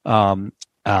Yorker.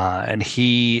 And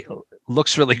he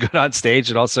looks really good on stage,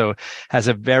 and also has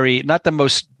a very, not the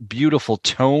most beautiful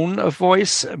tone of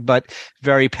voice, but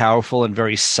very powerful and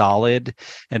very solid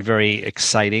and very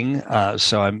exciting.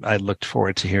 So I looked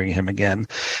forward to hearing him again.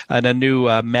 And a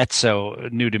new mezzo,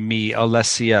 new to me,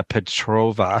 Alessia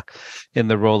Petrova, in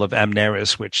the role of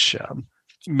Amneris, which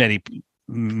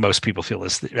most people feel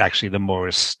is actually the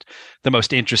most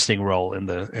interesting role in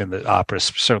the opera,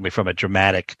 certainly from a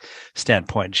dramatic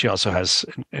standpoint. She also has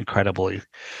incredibly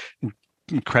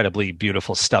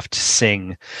beautiful stuff to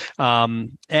sing.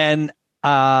 And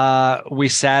we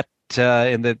sat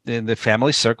in the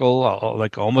family circle,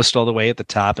 like almost all the way at the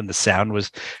top, and the sound was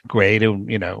great, and,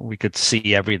 you know, we could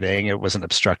see everything. It was an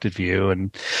obstructed view,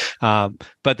 and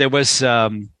but there was a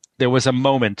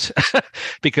moment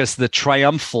because the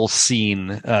triumphal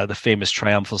scene, the famous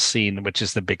triumphal scene, which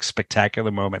is the big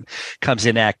spectacular moment, comes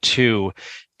in Act 2.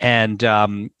 And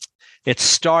it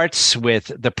starts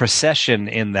with the procession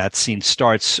in that scene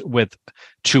starts with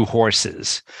two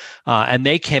horses. And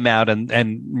they came out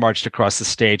and marched across the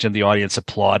stage, and the audience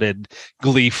applauded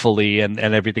gleefully, and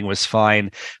everything was fine.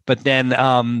 But then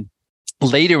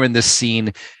later in this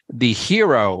scene, the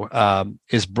hero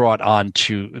is brought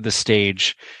onto the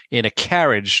stage in a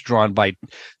carriage drawn by,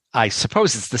 I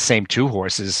suppose it's the same two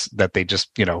horses that they just,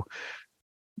 you know,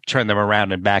 turn them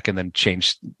around and back and then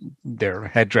change their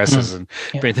headdresses and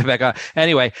bring them back on.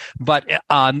 Anyway, but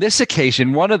on this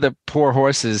occasion, one of the poor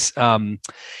horses,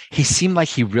 he seemed like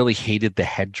he really hated the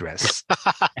headdress.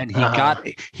 And so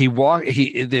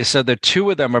the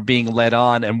two of them are being led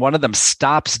on, and one of them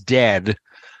stops dead.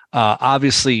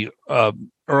 Obviously,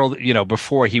 early, you know,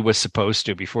 before he was supposed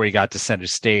to, before he got to center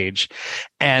stage,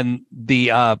 and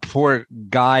the poor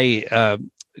guy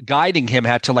guiding him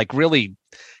had to like really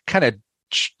kind of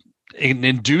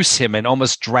induce him and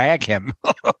almost drag him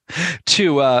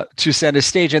to center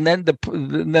stage, and then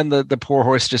the poor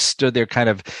horse just stood there, kind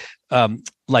of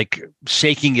like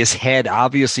shaking his head,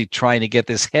 obviously trying to get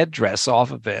this headdress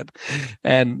off of it,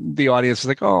 and the audience was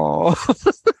like, "Oh."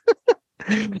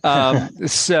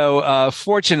 So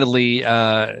fortunately,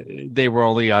 they were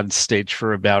only on stage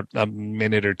for about a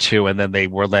minute or two, and then they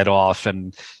were let off,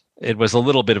 and it was a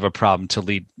little bit of a problem to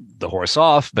lead the horse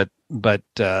off, but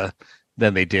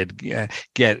then they did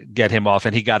get him off,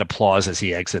 and he got applause as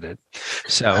he exited.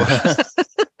 So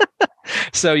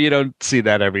so you don't see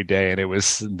that every day, and it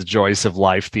was the joys of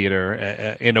live theater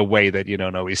in a way that you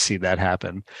don't always see that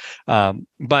happen.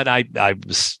 But I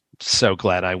was so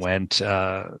glad I went.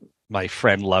 My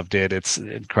friend loved it. It's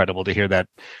incredible to hear that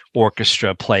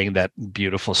orchestra playing that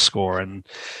beautiful score, and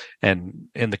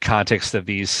in the context of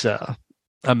these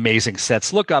amazing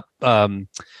sets. Look up,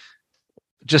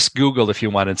 just Google if you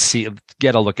want and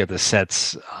get a look at the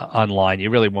sets online.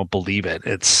 You really won't believe it.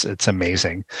 It's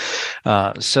amazing.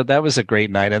 So that was a great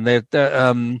night, and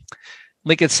the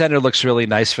Lincoln Center looks really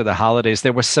nice for the holidays.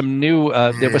 There was some new,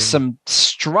 there was some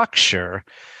structure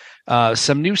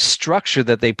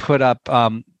that they put up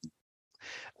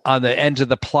on the end of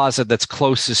the plaza that's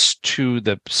closest to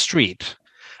the street.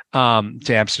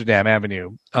 to Amsterdam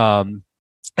Avenue.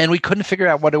 And we couldn't figure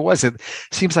out what it was. It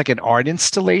seems like an art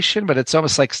installation, but it's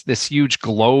almost like this huge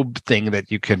globe thing that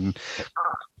you can,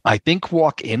 I think,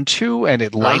 walk into, and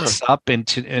it lights up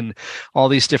in all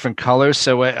these different colors.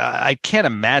 So I can't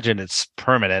imagine it's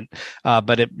permanent,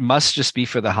 but it must just be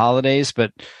for the holidays.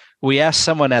 But we asked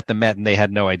someone at the Met, and they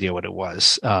had no idea what it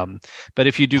was. But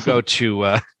if you do go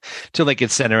to Lincoln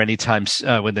Center anytime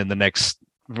within the next,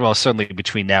 well, certainly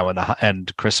between now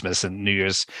and Christmas and New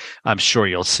Year's, I'm sure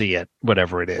you'll see it,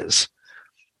 whatever it is.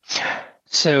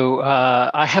 So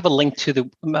I have a link to the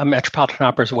Metropolitan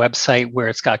Opera's website where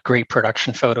it's got great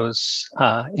production photos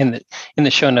in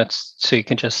the show notes, so you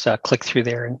can just click through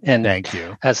there. And thank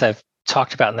you. As I've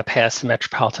talked about in the past, the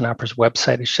Metropolitan Opera's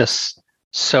website is just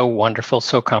so wonderful,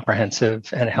 so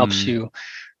comprehensive, and it helps you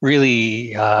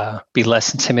really be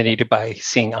less intimidated by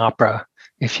seeing opera.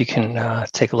 If you can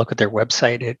take a look at their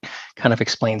website, it kind of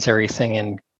explains everything,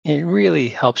 and it really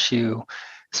helps you,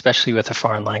 especially with a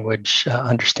foreign language,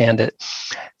 understand it.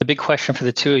 The big question for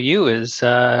the two of you is,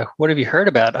 what have you heard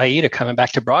about Aida coming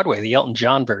back to Broadway, the Elton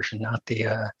John version, not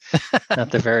the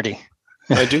Verdi?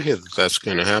 I do hear that that's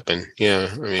going to happen. Yeah.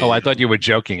 I mean, I thought you were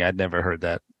joking. I'd never heard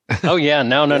that. Oh yeah,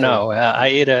 no.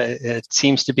 Aida, it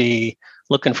seems to be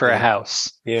looking for a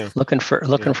house. Yeah. Looking for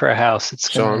a house. It's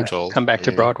going to come back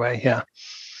to Broadway. Yeah.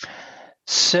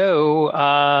 So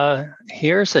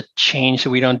here's a change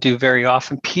that we don't do very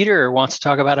often. Peter wants to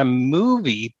talk about a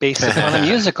movie based on a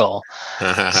musical.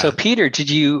 So Peter, did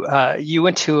you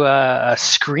went to a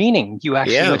screening? You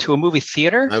actually went to a movie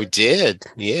theater? I did.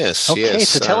 Yes. Okay, yes.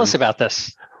 So tell us about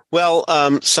this. Well,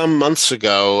 some months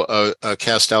ago, a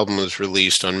cast album was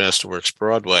released on Masterworks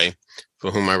Broadway,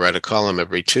 for whom I write a column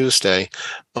every Tuesday,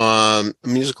 a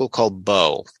musical called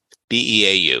Beau,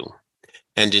 Beau.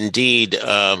 And indeed,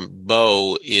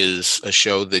 Beau is a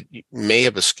show that may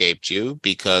have escaped you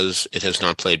because it has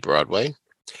not played Broadway.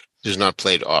 It has not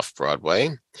played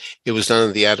off-Broadway. It was done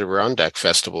at the Adirondack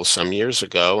Festival some years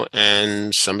ago,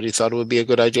 and somebody thought it would be a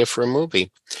good idea for a movie.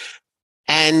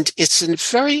 And it's a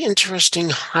very interesting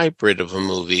hybrid of a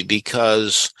movie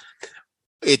because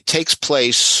it takes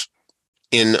place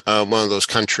in one of those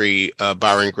country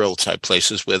bar and grill type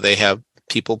places where they have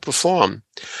people perform.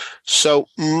 So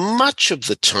much of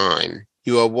the time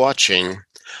you are watching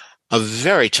a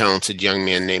very talented young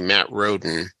man named Matt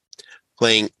Roden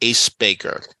playing Ace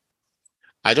Baker.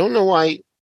 I don't know why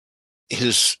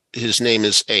his name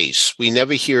is Ace. We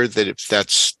never hear that if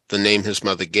that's the name his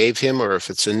mother gave him or if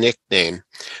it's a nickname.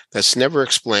 That's never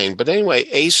explained. But anyway,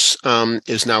 Ace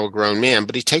is now a grown man,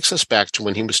 but he takes us back to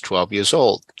when he was 12 years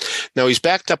old. Now, he's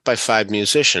backed up by 5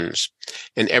 musicians,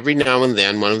 and every now and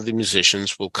then one of the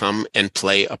musicians will come and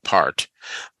play a part.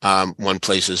 One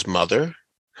plays his mother,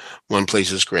 one plays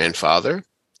his grandfather,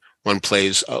 one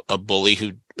plays a bully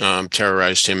who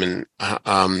terrorized him in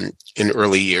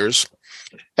early years,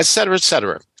 et cetera, et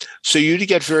cetera. So you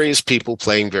get various people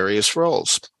playing various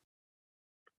roles.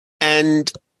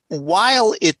 And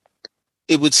while it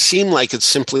would seem like it's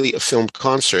simply a filmed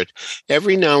concert,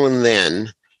 every now and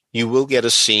then you will get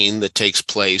a scene that takes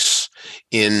place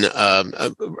in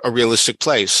a realistic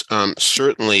place.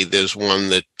 Certainly there's one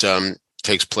that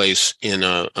takes place in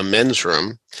a men's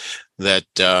room that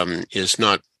is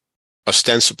not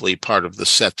ostensibly part of the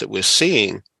set that we're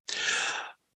seeing.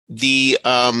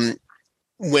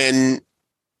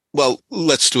 Well,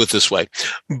 let's do it this way.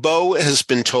 Beau has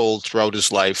been told throughout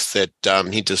his life that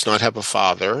he does not have a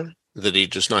father, that he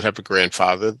does not have a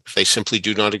grandfather. They simply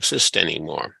do not exist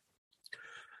anymore.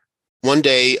 One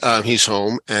day he's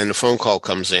home and a phone call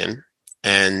comes in.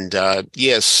 And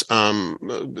yes,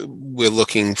 we're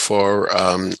looking for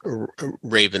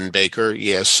Raven Baker,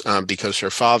 yes, because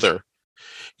her father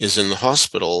is in the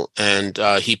hospital, and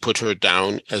he put her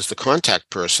down as the contact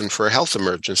person for a health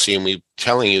emergency, and we're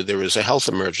telling you there is a health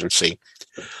emergency.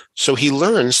 So he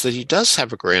learns that he does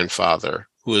have a grandfather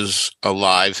who is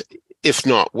alive, if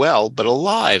not well, but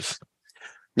alive.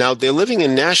 Now, they're living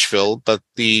in Nashville, but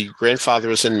the grandfather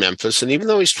is in Memphis, and even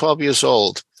though he's 12 years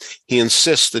old, he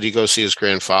insists that he go see his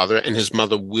grandfather, and his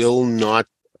mother will not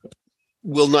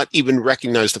even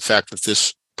recognize the fact that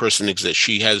this person exists.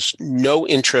 She has no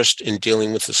interest in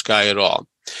dealing with this guy at all.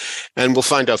 And we'll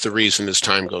find out the reason as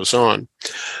time goes on.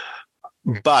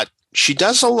 But she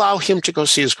does allow him to go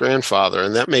see his grandfather,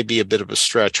 and that may be a bit of a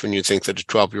stretch when you think that a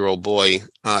 12-year-old boy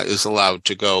is allowed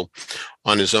to go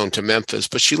on his own to Memphis,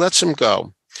 but she lets him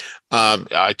go.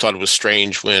 I thought it was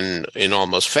strange when in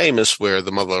Almost Famous, where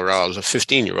the mother allows a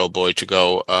 15-year-old boy to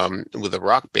go with a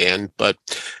rock band, but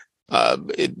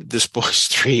this boy's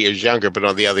 3 years younger. But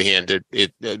on the other hand,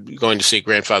 going to see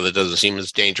grandfather doesn't seem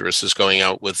as dangerous as going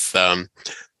out with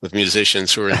with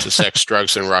musicians who are into sex,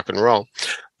 drugs, and rock and roll.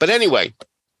 But anyway,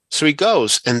 so he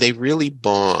goes, and they really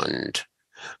bond.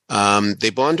 They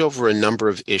bond over a number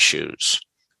of issues.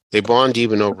 They bond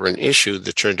even over an issue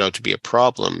that turned out to be a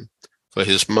problem for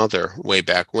his mother way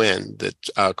back when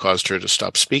that caused her to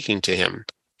stop speaking to him.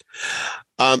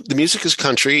 The music is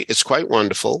country. It's quite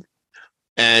wonderful.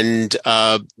 And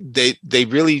they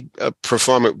really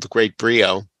perform it with great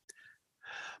brio.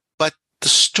 But the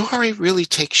story really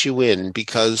takes you in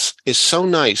because it's so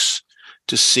nice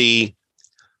to see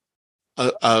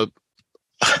a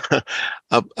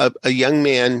young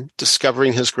man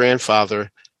discovering his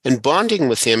grandfather and bonding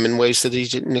with him in ways that he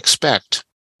didn't expect.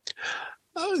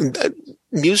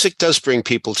 Music does bring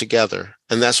people together,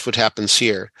 and that's what happens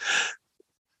here.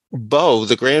 Bo,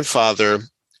 the grandfather,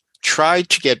 tried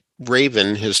to get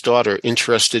Raven, his daughter,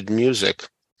 interested in music,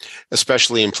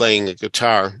 especially in playing the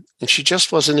guitar, and she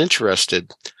just wasn't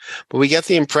interested. But we get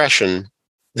the impression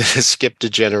that it skipped a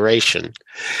generation,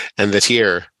 and that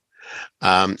here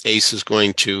Ace is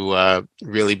going to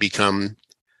really become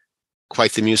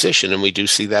quite the musician, and we do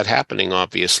see that happening,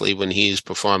 obviously, when he's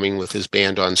performing with his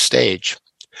band on stage.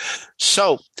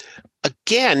 So,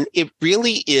 again, it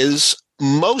really is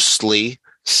mostly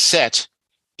set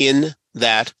in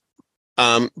that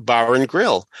bar and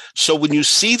grill. So when you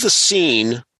see the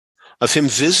scene of him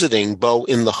visiting Bo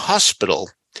in the hospital,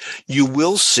 you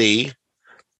will see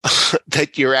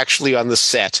that you're actually on the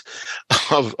set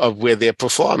of where they're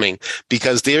performing,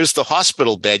 because there's the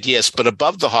hospital bed, yes, but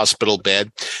above the hospital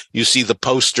bed, you see the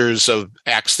posters of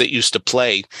acts that used to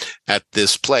play at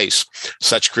this place,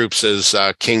 such groups as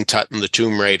King Tut and the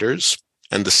Tomb Raiders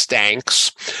and the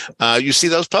Stanks. You see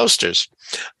those posters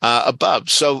above.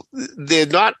 So they're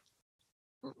not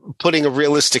putting a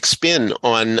realistic spin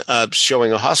on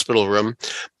showing a hospital room,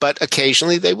 but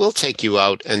occasionally they will take you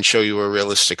out and show you a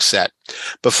realistic set.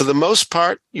 But for the most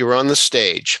part, you're on the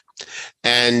stage,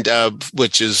 and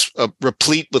which is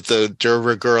replete with the de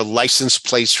rigueur license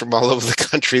plates from all over the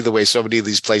country, the way so many of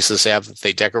these places have that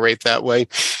they decorate that way.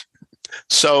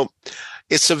 So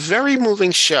it's a very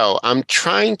moving show. I'm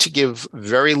trying to give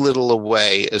very little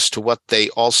away as to what they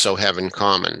also have in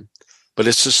common. But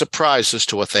it's a surprise as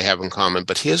to what they have in common.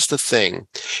 But here's the thing.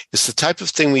 It's the type of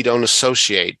thing we don't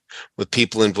associate with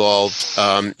people involved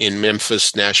in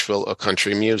Memphis, Nashville, or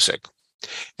country music.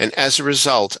 And as a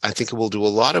result, I think it will do a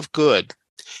lot of good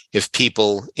if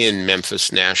people in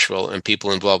Memphis, Nashville, and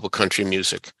people involved with country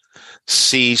music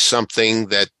see something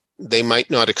that they might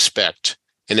not expect,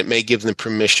 and it may give them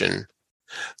permission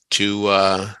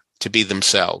to be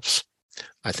themselves.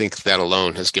 I think that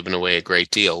alone has given away a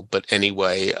great deal. But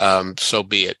anyway, so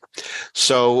be it.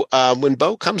 So when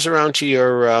Bo comes around to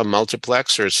your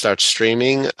multiplex or starts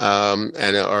streaming or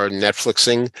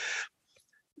Netflixing,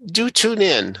 do tune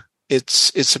in.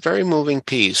 It's a very moving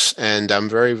piece, and I'm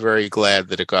very, very glad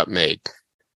that it got made.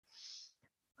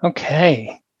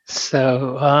 Okay.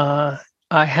 So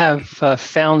I have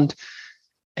found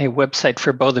a website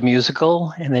for Bo the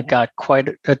Musical, and they've got quite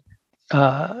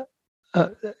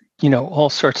all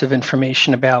sorts of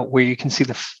information about where you can see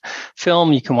the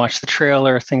film, you can watch the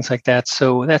trailer, things like that.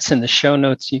 So that's in the show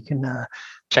notes. You can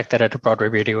check that out at Broadway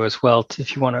Radio as well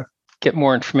if you want to get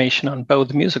more information on Bo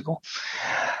the Musical.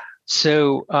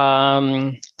 So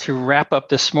to wrap up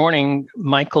this morning,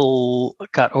 Michael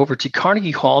got over to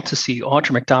Carnegie Hall to see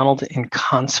Audra McDonald in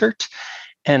concert.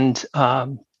 And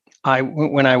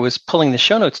when I was pulling the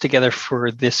show notes together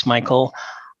for this, Michael,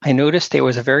 I noticed there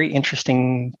was a very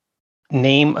interesting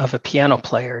name of a piano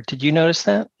player. Did you notice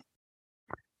that?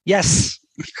 Yes.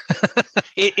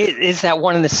 Is that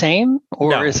one and the same,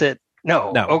 or No. is it?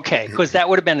 No. Okay, because that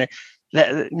would have been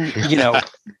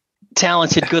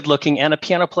talented, good-looking, and a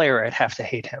piano player. I'd have to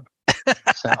hate him.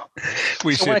 So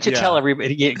why don't you tell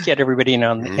everybody, get everybody in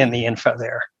on in the info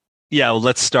there? Yeah, well,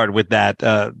 let's start with that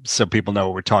so people know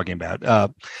what we're talking about.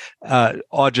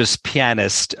 Audra's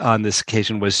pianist on this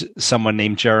occasion was someone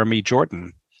named Jeremy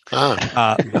Jordan.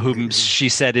 Whom she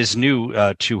said is new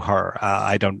to her.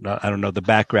 I don't know the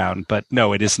background, but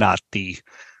no, it is not the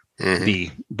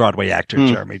Broadway actor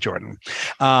Jeremy Jordan.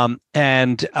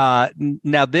 And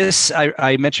now this,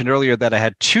 I mentioned earlier that I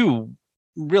had two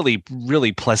really,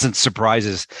 really pleasant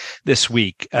surprises this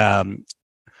week. One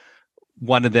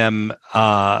of them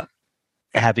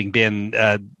having been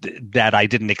that I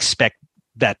didn't expect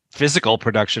that physical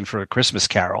production for A Christmas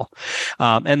Carol.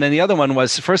 And then the other one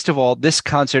was, first of all, this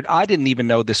concert, I didn't even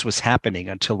know this was happening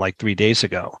until like 3 days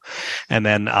ago. And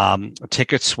then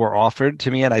tickets were offered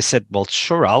to me, and I said, well,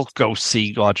 sure, I'll go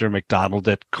see Audra McDonald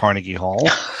at Carnegie Hall.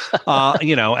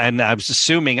 And I was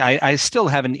assuming, I still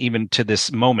haven't even to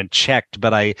this moment checked,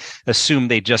 but I assume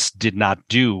they just did not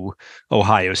do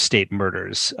Ohio State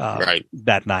Murders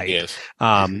that night. Yes.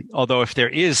 Although if there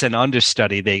is an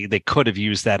understudy, they could have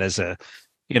used that as a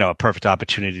perfect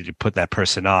opportunity to put that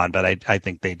person on, but I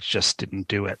think they just didn't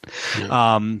do it.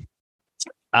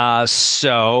 Yeah.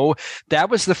 So that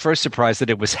was the first surprise that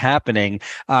it was happening.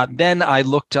 Then I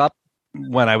looked up,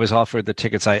 when I was offered the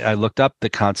tickets, I looked up the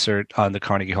concert on the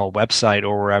Carnegie Hall website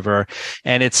or wherever,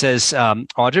 and it says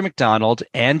Audra McDonald,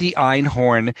 Andy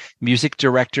Einhorn, music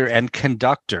director and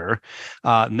conductor.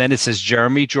 And then it says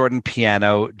Jeremy Jordan,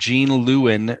 piano, Gene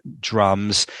Lewin,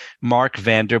 drums, Mark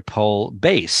Vanderpool,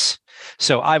 bass.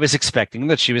 So I was expecting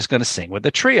that she was going to sing with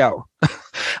a trio,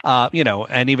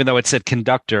 and even though it said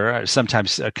conductor,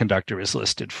 sometimes a conductor is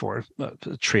listed for a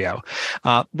trio.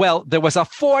 Well, there was a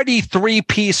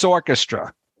 43-piece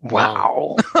orchestra.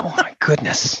 Wow. Oh my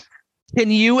goodness. Can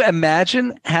you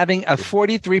imagine having a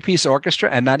 43-piece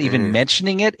orchestra and not even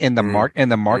mentioning it in the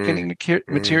marketing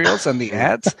materials and the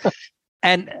ads?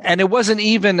 And it wasn't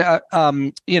even a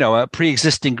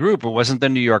pre-existing group. It wasn't the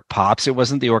New York Pops. It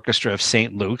wasn't the Orchestra of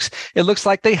St. Luke's. It looks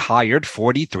like they hired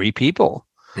 43 people.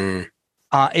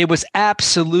 It was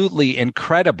absolutely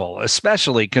incredible,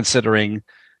 especially considering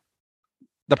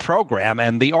the program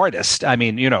and the artist. I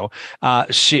mean,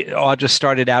 Audra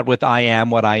started out with "I Am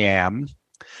What I Am,"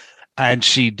 and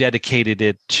she dedicated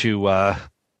it to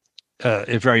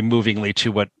very movingly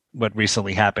to what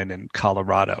recently happened in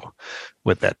Colorado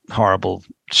with that horrible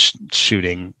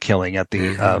killing at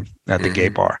the gay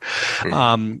bar.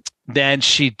 Then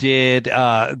she did,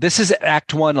 this is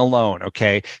Act One alone.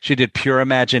 Okay. She did Pure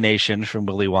Imagination from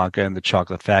Willy Wonka and the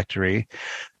Chocolate Factory.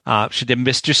 She did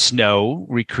Mr. Snow,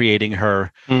 recreating the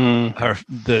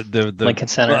Lincoln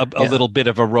Center, a little bit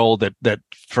of a role that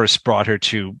first brought her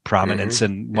to prominence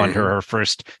and won her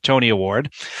first Tony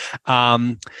Award.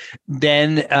 Then,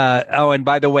 and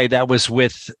by the way, that was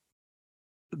with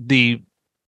the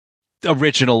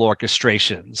original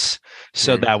orchestrations.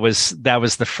 So that was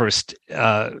the first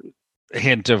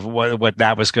hint of what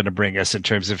that was going to bring us in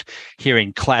terms of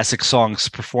hearing classic songs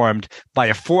performed by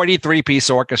a 43-piece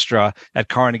orchestra at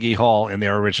Carnegie Hall in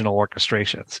their original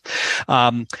orchestrations.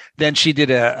 Then she did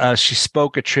she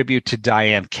spoke a tribute to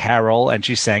Diane Carroll, and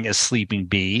she sang "A Sleeping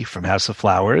Bee" from House of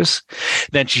Flowers.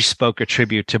 Then she spoke a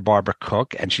tribute to Barbara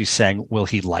Cook, and she sang "Will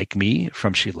He Like Me"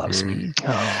 from She Loves Me.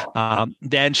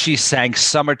 Then she sang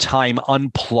 "Summertime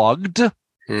Unplugged."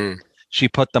 She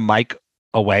put the mic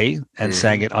away and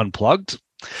sang it unplugged.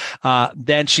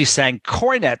 Then she sang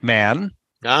 "Cornet Man"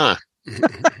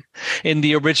 in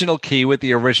the original key with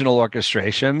the original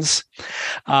orchestrations.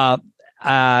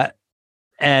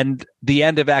 And the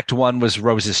end of Act One was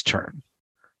Rose's turn.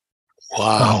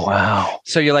 Wow. Oh, wow.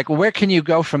 So you're like, well, where can you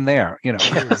go from there?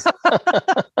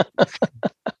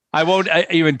 I won't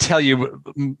even tell you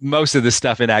most of the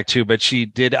stuff in Act Two, but she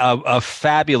did a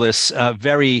fabulous,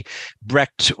 very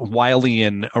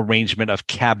Brecht-Weileyan arrangement of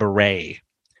Cabaret.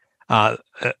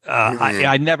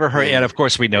 I never heard, and of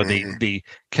course we know the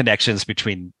connections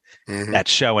between that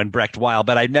show and Brecht-Weill,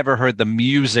 but I never heard the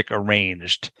music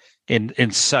arranged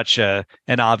in such an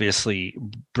obviously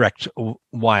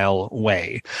Brecht-Weill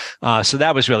way. So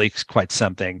that was really quite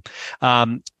something.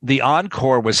 The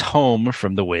encore was "Home"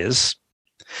 from The Wiz.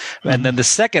 And then the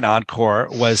second encore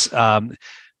was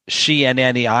she and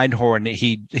Andy Einhorn.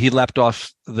 He leapt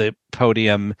off the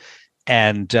podium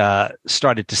and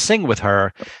started to sing with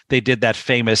her. They did that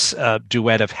famous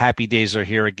duet of "Happy Days Are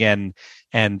Here Again"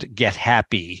 and "Get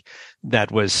Happy"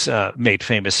 that was made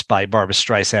famous by Barbra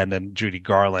Streisand and Judy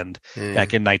Garland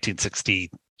back in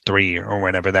 1963 or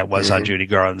whenever that was on Judy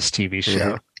Garland's TV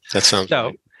show. That sounds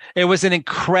right. It was an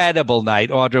incredible night.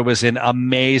 Audra was in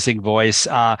amazing voice.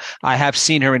 I have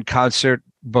seen her in concert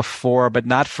before, but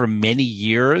not for many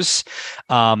years.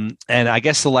 And I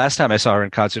guess the last time I saw her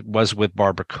in concert was with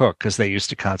Barbara Cook, because they used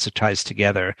to concertize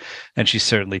together, and she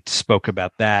certainly spoke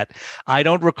about that. I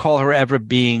don't recall her ever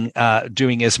being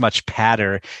doing as much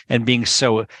patter and being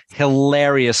so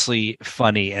hilariously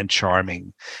funny and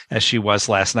charming as she was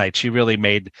last night. She really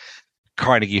made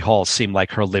Carnegie Hall seemed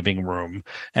like her living room,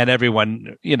 and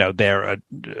everyone, there,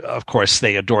 of course,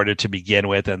 they adored her to begin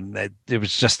with, and it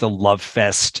was just a love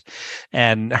fest.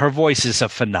 And her voice is a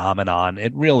phenomenon;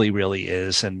 it really, really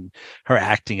is. And her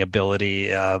acting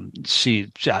ability, I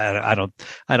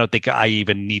don't think I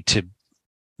even need to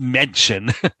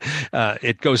mention,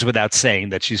 it goes without saying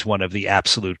that she's one of the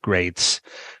absolute greats.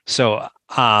 So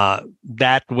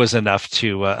that was enough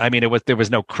to, there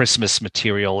was no Christmas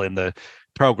material in the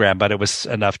program, but it was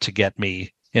enough to get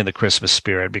me in the Christmas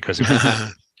spirit because it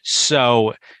was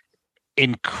so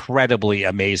incredibly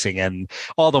amazing. And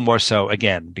all the more so,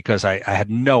 again, because I had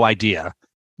no idea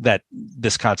that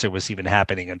this concert was even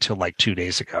happening until like 2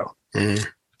 days ago. Mm.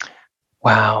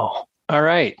 Wow. All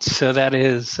right. So that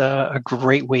is a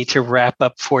great way to wrap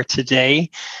up for today.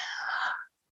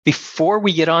 Before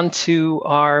we get on to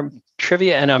our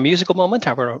trivia and our musical moment,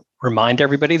 I want to remind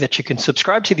everybody that you can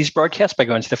subscribe to these broadcasts by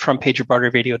going to the front page of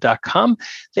BroadwayRadio.com.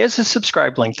 There's a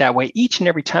subscribe link. That way, each and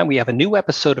every time we have a new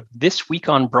episode of This Week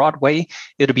on Broadway,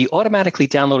 it'll be automatically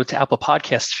downloaded to Apple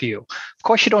Podcasts for you. Of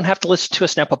course, you don't have to listen to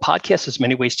us on Apple Podcasts. There's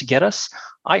many ways to get us.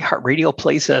 iHeartRadio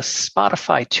plays us,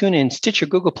 Spotify, TuneIn, Stitcher,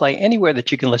 Google Play, anywhere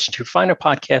that you can listen to finer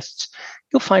podcasts,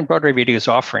 you'll find Broadway Radio's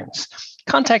offerings.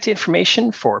 Contact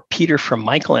information for Peter, from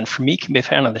Michael, and for me can be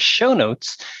found on the show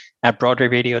notes at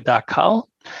BroadwayRadio.com,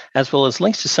 as well as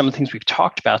links to some of the things we've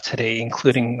talked about today,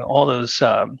 including all those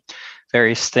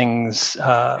various things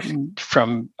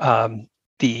from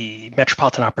the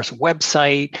Metropolitan Opera's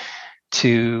website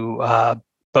to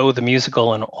Bo the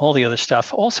Musical and all the other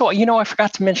stuff. Also, I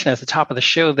forgot to mention at the top of the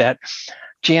show that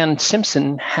Jan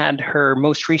Simpson had her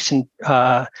most recent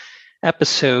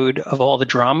episode of All the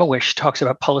Drama, where she talks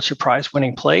about Pulitzer Prize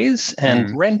winning plays,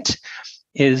 and Rent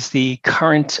is the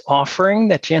current offering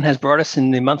that Jan has brought us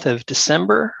in the month of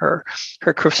December, her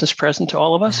Christmas present to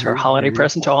all of us, her holiday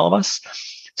present to all of us.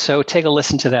 So take a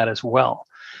listen to that as well.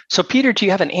 So Peter, do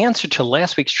you have an answer to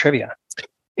last week's trivia?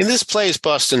 In this play's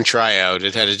Boston tryout,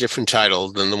 it had a different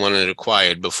title than the one it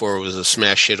acquired before it was a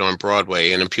smash hit on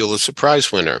Broadway and a Pulitzer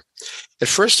Prize winner. At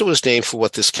first, it was named for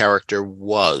what this character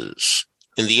was.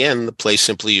 In the end, the play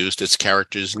simply used its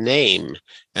character's name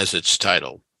as its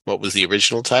title. What was the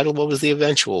original title? What was the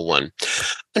eventual one?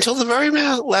 Until the very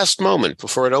last moment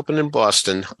before it opened in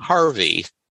Boston, Harvey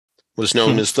was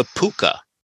known as the Puka,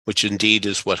 which indeed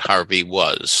is what Harvey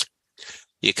was.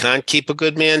 You can't keep a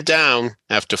good man down.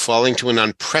 After falling to an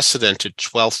unprecedented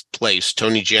 12th place,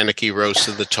 Tony Janicki rose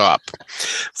to the top.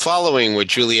 Following were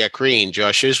Juliette Green,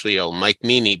 Josh Israel, Mike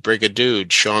Meany,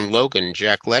 Brigadude, Sean Logan,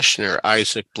 Jack Leshner,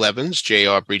 Isaac Blevins, J.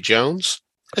 Aubrey Jones,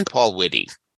 and Paul Whitty.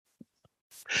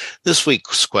 This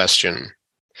week's question.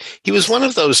 He was one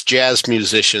of those jazz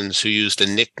musicians who used a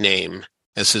nickname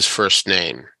as his first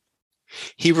name.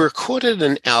 He recorded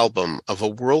an album of a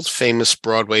world-famous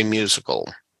Broadway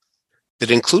musical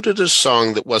that included a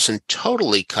song that wasn't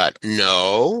totally cut,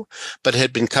 no, but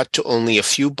had been cut to only a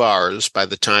few bars by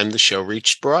the time the show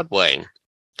reached Broadway.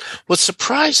 What's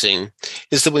surprising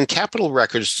is that when Capitol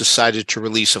Records decided to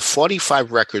release a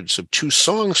 45 records of 2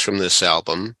 songs from this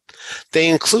album, they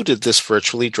included this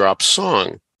virtually dropped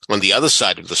song. On the other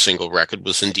side of the single record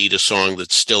was indeed a song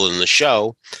that's still in the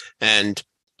show, and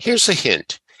here's a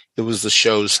hint. It was the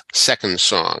show's second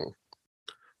song.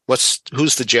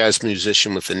 Who's the jazz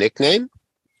musician with the nickname?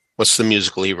 What's the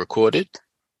musical he recorded?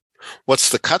 What's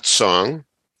the cut song?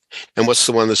 And what's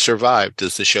the one that survived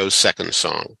as the show's second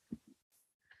song?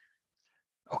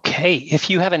 Okay, if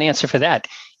you have an answer for that,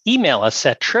 email us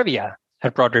at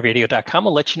trivia@broadwayradio.com.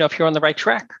 We'll let you know if you're on the right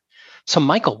track. So,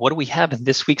 Michael, what do we have in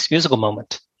this week's musical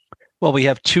moment? Well, we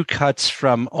have 2 cuts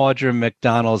from Audra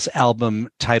McDonald's album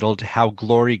titled How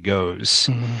Glory Goes,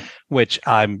 which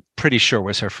I'm pretty sure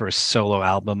was her first solo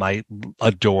album. I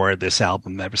adore this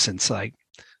album ever since I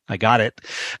got it.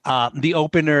 The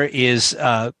opener is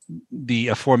the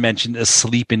aforementioned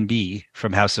Asleep in Bee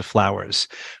from House of Flowers,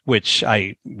 which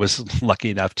I was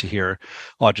lucky enough to hear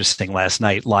Audra sing last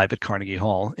night live at Carnegie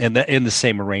Hall in the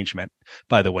same arrangement,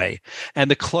 by the way. And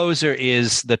the closer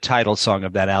is the title song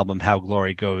of that album, How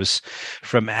Glory Goes,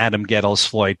 from Adam Guettle's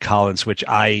Floyd Collins, which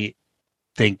I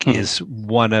think is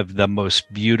one of the most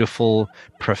beautiful,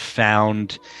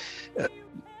 profound,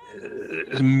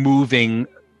 moving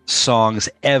songs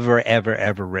ever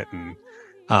written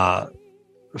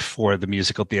for the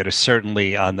musical theater,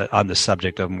 certainly on the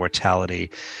subject of mortality,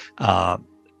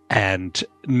 and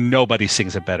nobody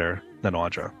sings it better than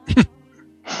Audra.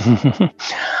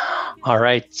 All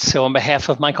right. So on behalf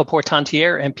of Michael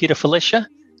Portantiere and Peter Felicia,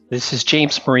 this is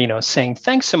James Marino saying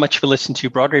thanks so much for listening to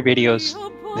Broadway Radio's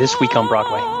This Week on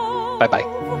Broadway. Bye-bye.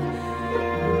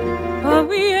 Are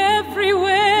we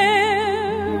everywhere?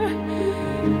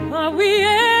 Are we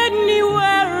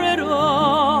anywhere at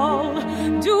all?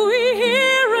 Do we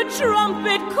hear a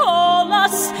trumpet call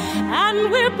us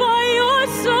and we're by your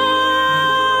side?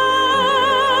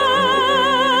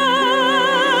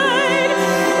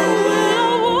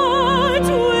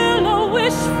 Will a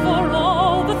wish for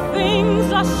all the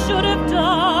things I I should have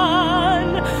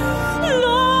done,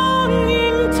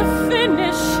 longing to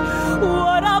finish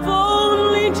what I've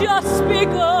only just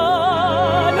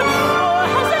begun. Or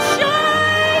has a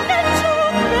shining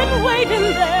truth been waiting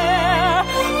there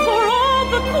for all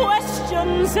the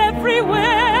questions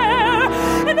everywhere?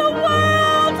 In a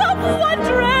world of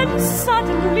wonder, and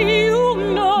suddenly you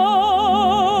know,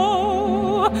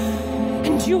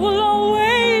 and you will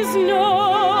always know.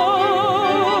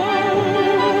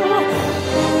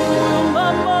 Will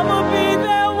my mama be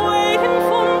there waiting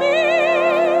for me,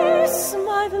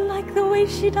 smiling like the way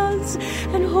she does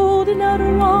and holding out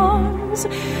her arms,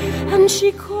 and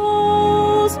she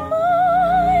calls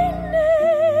my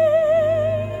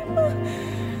name.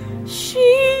 She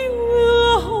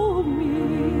will hold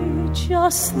me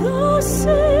just the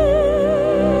same.